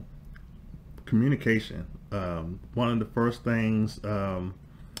 Communication. One of the first things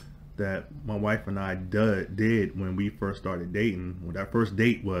that my wife and I did when we first started dating, when our first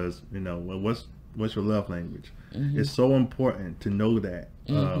date was, what's your love language? Mm-hmm. It's so important to know that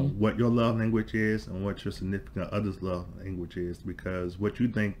what your love language is and what your significant other's love language is, because what you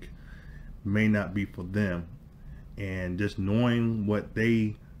think may not be for them. And just knowing what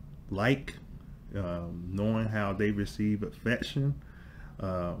they like, knowing how they receive affection,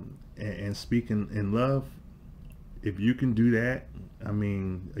 and speaking in love, if you can do that,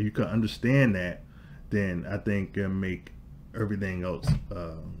 you can understand that, then I think it'll make everything else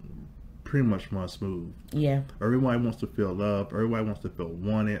pretty much run smooth. Yeah. Everyone wants to feel loved. Everybody wants to feel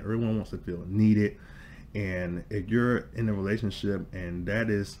wanted. Everyone wants to feel needed. And if you're in a relationship and that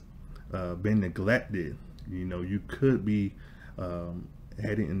is been neglected, you could be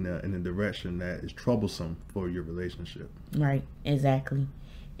heading in the direction that is troublesome for your relationship. Right, exactly.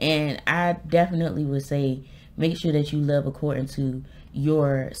 And I definitely would say make sure that you love according to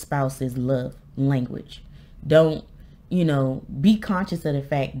your spouse's love language. Don't, be conscious of the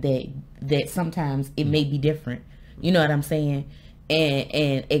fact that sometimes it may be different. You know what I'm saying?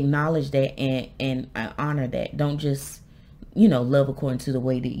 And acknowledge that and honor that. Don't just, love according to the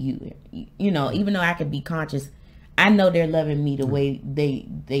way that even though I could be conscious, I know they're loving me the way they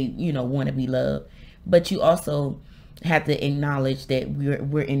want to be loved. But you also have to acknowledge that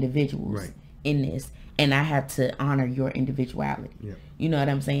we're individuals in this, and I have to honor your individuality. Yeah. You know what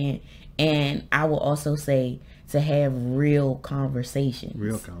I'm saying? And I will also say to have real conversations.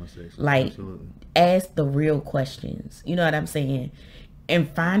 Like, absolutely. Ask the real questions. You know what I'm saying? And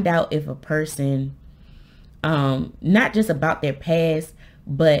find out if a person, not just about their past,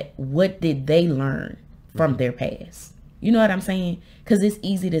 but what did they learn from their past. You know what I'm saying? Because it's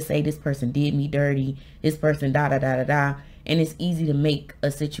easy to say this person did me dirty, this person da da da da da, and it's easy to make a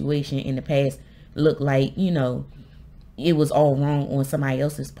situation in the past look like, it was all wrong on somebody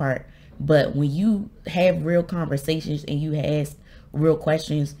else's part. But when you have real conversations and you ask real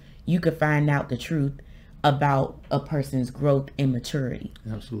questions, you can find out the truth about a person's growth and maturity.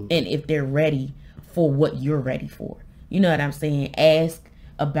 Absolutely. And if they're ready for what you're ready for. You know what I'm saying? Ask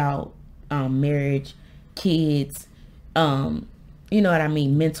about marriage, kids, you know what I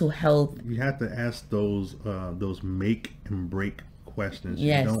mean, mental health. You have to ask those make and break questions.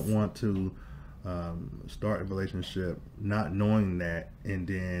 Yes. You don't want to start a relationship not knowing that, and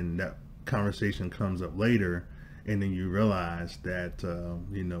then that conversation comes up later, and then you realize that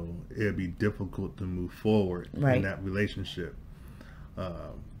it'll be difficult to move forward in that relationship.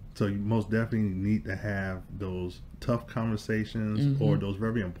 So you most definitely need to have those tough conversations or those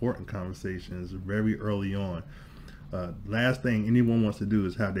very important conversations very early on. Last thing anyone wants to do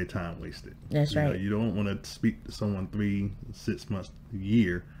is have their time wasted. That's right. You don't want to speak to someone 3-6 months, a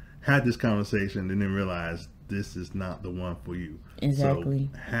year, have this conversation, and then realize this is not the one for you. Exactly.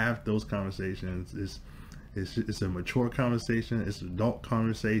 So have those conversations. It's a mature conversation. It's adult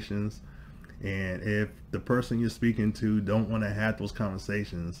conversations. And if the person you're speaking to don't want to have those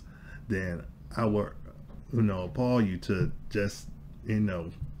conversations, then I would, appall you to just,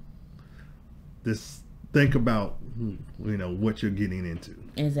 just think about, what you're getting into.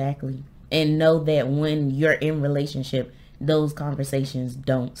 Exactly. And know that when you're in relationship, those conversations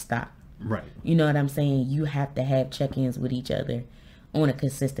don't stop. Right. You know what I'm saying? You have to have check-ins with each other on a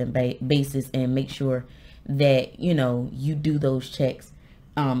consistent basis and make sure that, you do those checks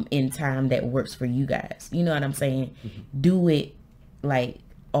in time that works for you guys. You know what I'm saying? Do it like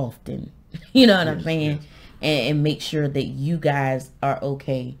often. You know what I'm saying? Yes. And make sure that you guys are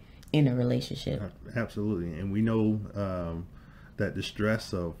okay in a relationship. Absolutely. And we know that the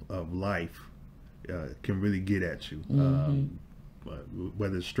stress of life can really get at you.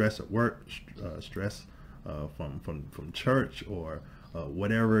 Whether it's stress at work, stress from church, or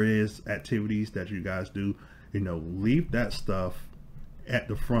whatever it is, activities that you guys do, leave that stuff at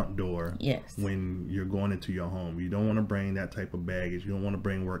the front door. Yes. When you're going into your home, you don't want to bring that type of baggage. You don't want to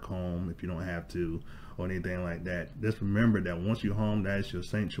bring work home if you don't have to, or anything like that. Just remember that once you're home, that is your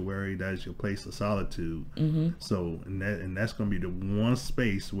sanctuary, that is your place of solitude. So, and that's going to be the one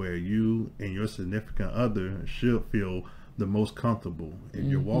space where you and your significant other should feel the most comfortable. If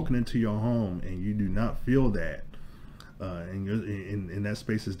you're walking into your home and you do not feel that, and you're in that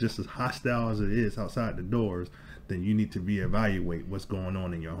space is just as hostile as it is outside the doors, then you need to reevaluate what's going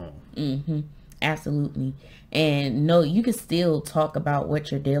on in your home. Absolutely. And no, you can still talk about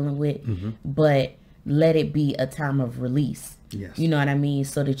what you're dealing with, but let it be a time of release. Yes. You know what I mean?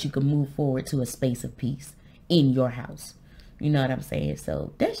 So that you can move forward to a space of peace in your house. You know what I'm saying?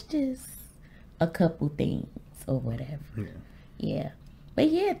 So that's just a couple things or whatever. Yeah. But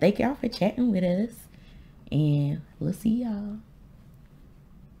yeah, thank y'all for chatting with us. And we'll see y'all.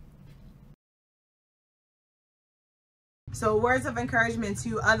 So words of encouragement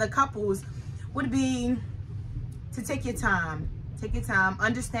to other couples would be to take your time. Take your time.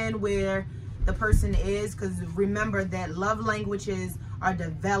 Understand where the person is, because remember that love languages are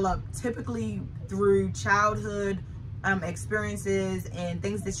developed typically through childhood experiences and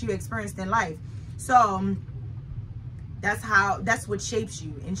things that you experienced in life. So that's what shapes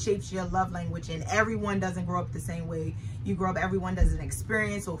you and shapes your love language. And everyone doesn't grow up the same way you grow up. Everyone doesn't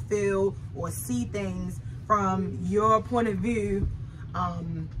experience or feel or see things from your point of view.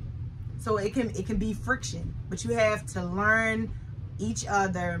 So it can be friction, but you have to learn each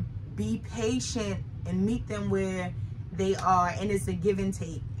other, be patient, and meet them where they are. And it's a give and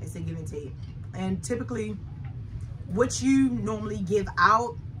take. It's a give and take. And typically what you normally give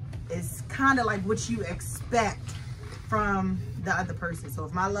out is kind of like what you expect from the other person. So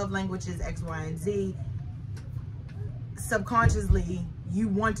if my love language is X, Y, and Z, subconsciously you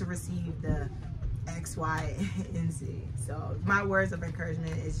want to receive the X, Y, and Z. So my words of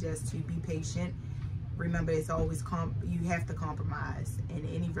encouragement is just to be patient. Remember, it's always you have to compromise in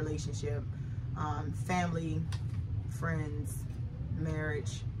any relationship, family, friends,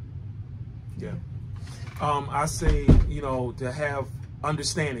 marriage. Yeah. I say, you know, to have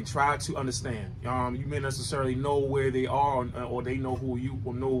understanding, try to understand. You may necessarily know where they are, or they know who you,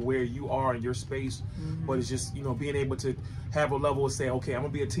 or know where you are in your space, but it's just, you know, being able to have a level of say, okay, I'm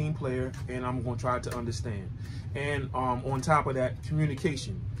gonna be a team player and I'm gonna try to understand. And on top of that,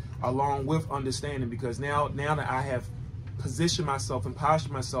 communication along with understanding, because now that I have positioned myself and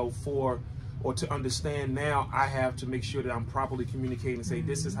postured myself for, or to understand, now I have to make sure that I'm properly communicating and say,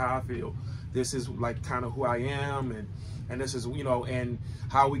 this is how I feel, this is like kind of who I am, and this is, you know, and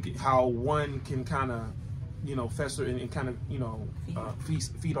how one can kind of, you know, fester and kind of, you know,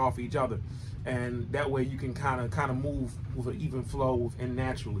 feed off each other, and that way you can kind of move with an even flow and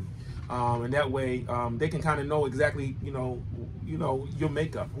naturally, and that way they can kind of know exactly, you know your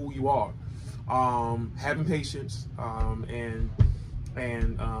makeup, who you are, having patience, and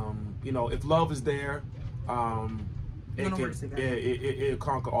you know, if love is there, it'll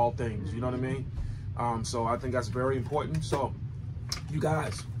conquer all things. You know what I mean? So I think that's very important. So, you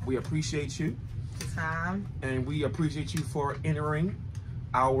guys, we appreciate you. And we appreciate you for entering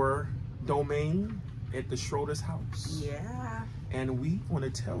our domain at the Schroeder's house. Yeah. And we want to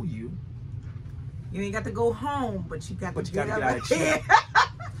tell you, you ain't got to go home, but you got to get out of here.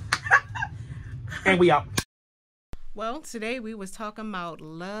 And we out. Well, today we was talking about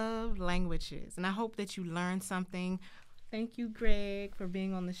love languages, and I hope that you learned something. Thank you, Greg, for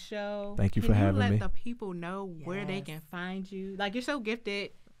being on the show. Thank you for having me. Can you let the people know where they can find you? Like, you're so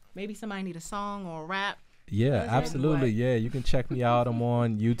gifted. Maybe somebody need a song or a rap. Yeah, absolutely. Yeah, you can check me out. I'm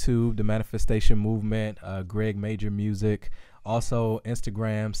on YouTube, The Manifestation Movement, Greg Major Music. Also,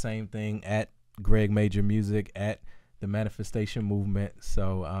 Instagram, same thing, at Greg Major Music, at The Manifestation Movement.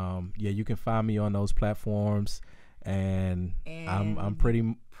 So, yeah, you can find me on those platforms. And I'm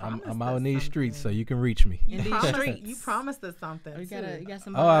out in these streets, so you can reach me. In these streets, you promised us something. You got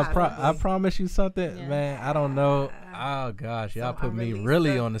some. Oh, I promised you something, man. I don't know. Oh gosh, y'all put me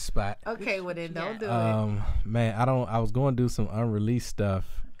really on the spot. Okay, well then don't do it. Man, I was going to do some unreleased stuff.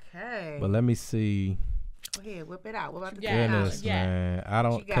 Okay. But let me see. Go ahead, whip it out. What about the goodness, man? I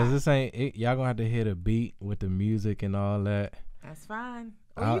don't, cause this ain't it, y'all gonna have to hit a beat with the music and all that. That's fine.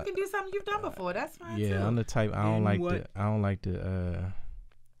 Or you can do something you've done before. That's fine too. Yeah, I'm the type. I don't like to.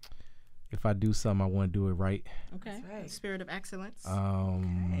 If I do something, I want to do it right. Okay. Right. Spirit of excellence.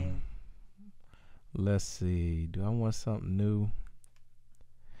 Okay. Let's see. Do I want something new?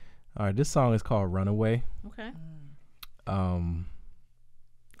 All right. This song is called "Runaway." Okay. I'm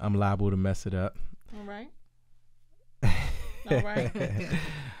liable to mess it up. All right. All right.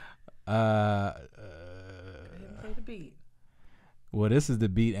 Play the beat. Well, this is the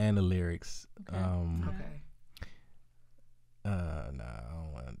beat and the lyrics. Okay. Okay. No, I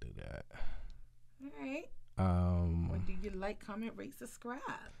don't want to do that. All right. What do you like, comment, rate, subscribe?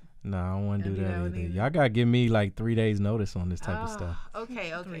 No, I don't want to do that either. Y'all got to give me like 3 days notice on this type of stuff.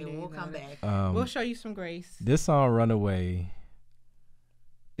 Okay. We'll come back. We'll show you some grace. This song, Runaway,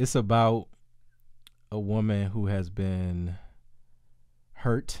 it's about a woman who has been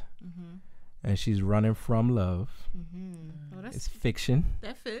hurt. Mm-hmm. And she's running from love. Mm-hmm. Oh, it's fiction.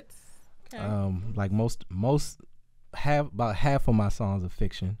 That fits. Okay. Like about half of my songs are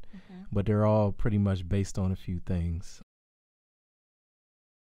fiction, but they're all pretty much based on a few things.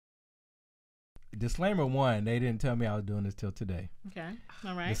 Disclaimer 1, they didn't tell me I was doing this till today. Okay.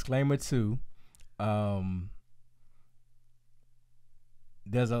 All right. Disclaimer 2,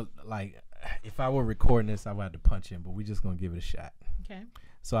 there's a, like, if I were recording this, I would have to punch in, but we're just going to give it a shot. Okay.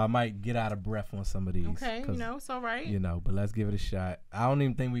 So I might get out of breath on some of these. Okay, it's all right. But let's give it a shot. I don't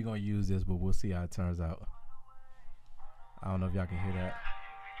even think we're going to use this, but we'll see how it turns out. I don't know if y'all can hear that.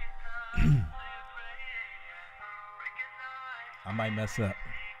 I might mess up.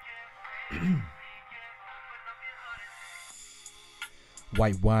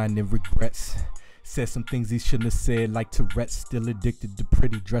 White wine and regrets. Said some things he shouldn't have said, like Tourette's. Still addicted to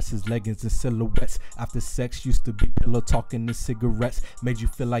pretty dresses, leggings, and silhouettes. After sex used to be pillow talking and cigarettes. Made you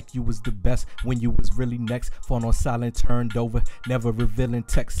feel like you was the best when you was really next. Phone on silent, turned over, never revealing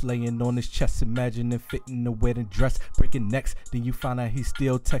text. Laying on his chest, imagining fitting the wedding dress. Breaking necks, then you find out he's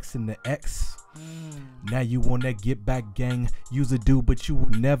still texting the ex. Now you on that get back gang. Use a dude, but you will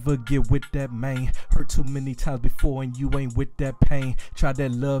never get with that man. Hurt too many times before and you ain't with that pain. Tried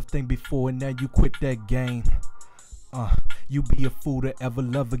that love thing before and now you quit that game. You be a fool to ever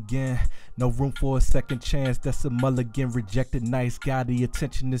love again. No room for a second chance, that's a mulligan. Rejected nice guy, the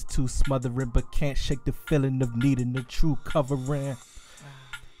attention is too smothering, but can't shake the feeling of needing a true covering.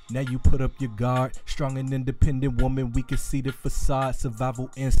 Now you put up your guard, strong and independent woman, we can see the facade. Survival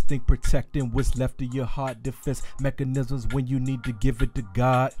instinct protecting what's left of your heart. Defense mechanisms when you need to give it to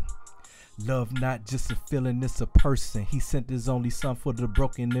God. Love not just a feeling, it's a person. He sent his only son for the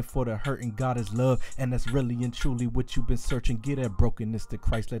broken and for the hurting. God is love, and that's really and truly what you've been searching. Get that brokenness to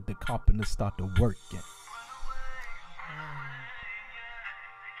Christ, let the carpenter start to working.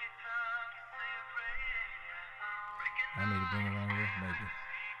 I need to bring it around here,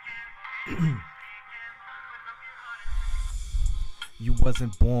 maybe. You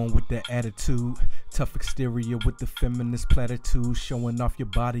wasn't born with that attitude. Tough exterior with the feminist platitude. Showing off your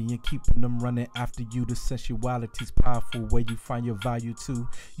body and keeping them running after you. The sensuality's powerful where you find your value too.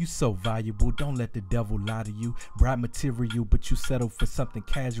 You so valuable, don't let the devil lie to you. Bright material, but you settle for something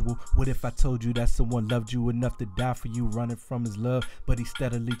casual. What if I told you that someone loved you enough to die for you? Running from his love, but he's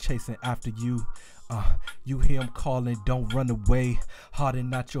steadily chasing after you. You hear him calling, don't run away. Harden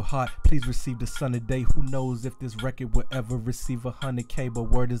not your heart, please receive the son today. Who knows if this record will ever receive 100K, but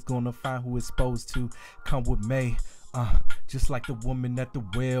word is gonna find who it's supposed to. Come with me, just like the woman at the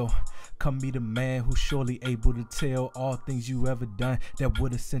well. Come meet a man who's surely able to tell all things you ever done that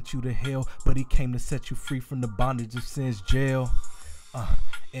would have sent you to hell, but he came to set you free from the bondage of sin's jail.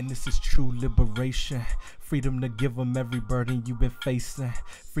 And this is true liberation. Freedom to give them every burden you've been facing.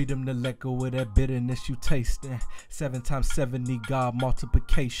 Freedom to let go of that bitterness you tasting. 7 times 70, God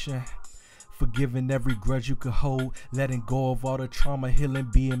multiplication. Forgiving every grudge you could hold. Letting go of all the trauma, healing,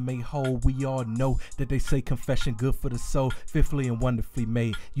 being made whole. We all know that they say confession good for the soul. Fearfully and wonderfully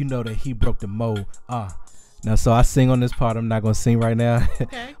made. You know that he broke the mold. Now, so I sing on this part. I'm not going to sing right now.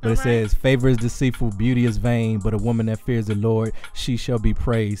 Okay, but it says, favor is deceitful, beauty is vain, but a woman that fears the Lord, she shall be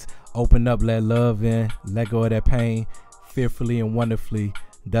praised. Open up, let love in, let go of that pain. Fearfully and wonderfully,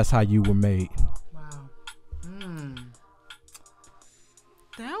 that's how you were made. Wow.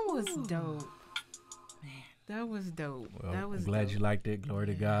 That was dope. That was dope. Well, That was I'm glad dope. you liked it. Glory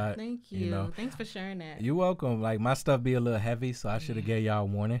to God. Thank you. You know. Thanks for sharing that. You're welcome. Like, my stuff be a little heavy, so I should have gave y'all a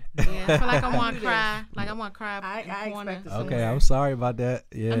warning. Yeah, I feel like I want to cry. Like I want to cry. I in corner. expect the same. Okay, I'm sorry about that.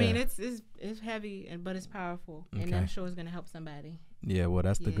 Yeah. I mean, it's heavy, but it's powerful, and Okay. I'm sure it's gonna help somebody. Yeah, well,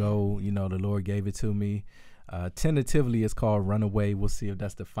 that's the Yeah. goal. You know, the Lord gave it to me. Tentatively, it's called Runaway. We'll see if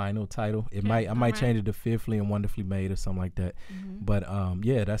that's the final title. It might. I might change it to Fearfully and Wonderfully Made or something like that. But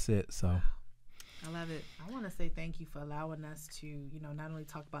yeah, that's it. So. I love it. I want to say thank you for allowing us to, not only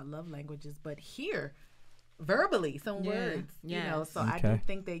talk about love languages, but hear verbally some words. So I do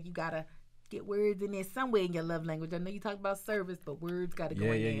think that you gotta get words in there somewhere in your love language. I know you talk about service, but words gotta go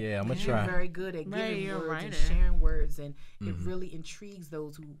in there. Yeah. I'm gonna You're try. very good at giving you're a words and writer. sharing words, and it really intrigues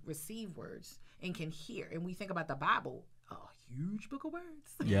those who receive words and can hear. And we think about the Bible, a huge book of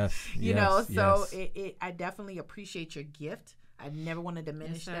words. Yes. So I definitely appreciate your gift. I never want to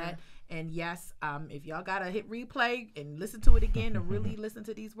diminish that. And yes, if y'all gotta hit replay and listen to it again to really listen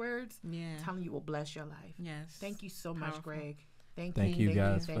to these words, I'm telling you, it will bless your life. Yes. Thank you so much, Powerful. Greg. Thank you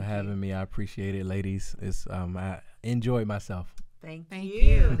guys for having me. I appreciate it, ladies. It's I enjoyed myself. Thank you.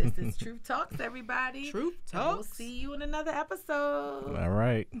 you. This is Truth Talks, everybody. Truth And we'll Talks. see you in another episode. All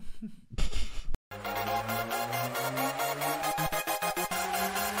right.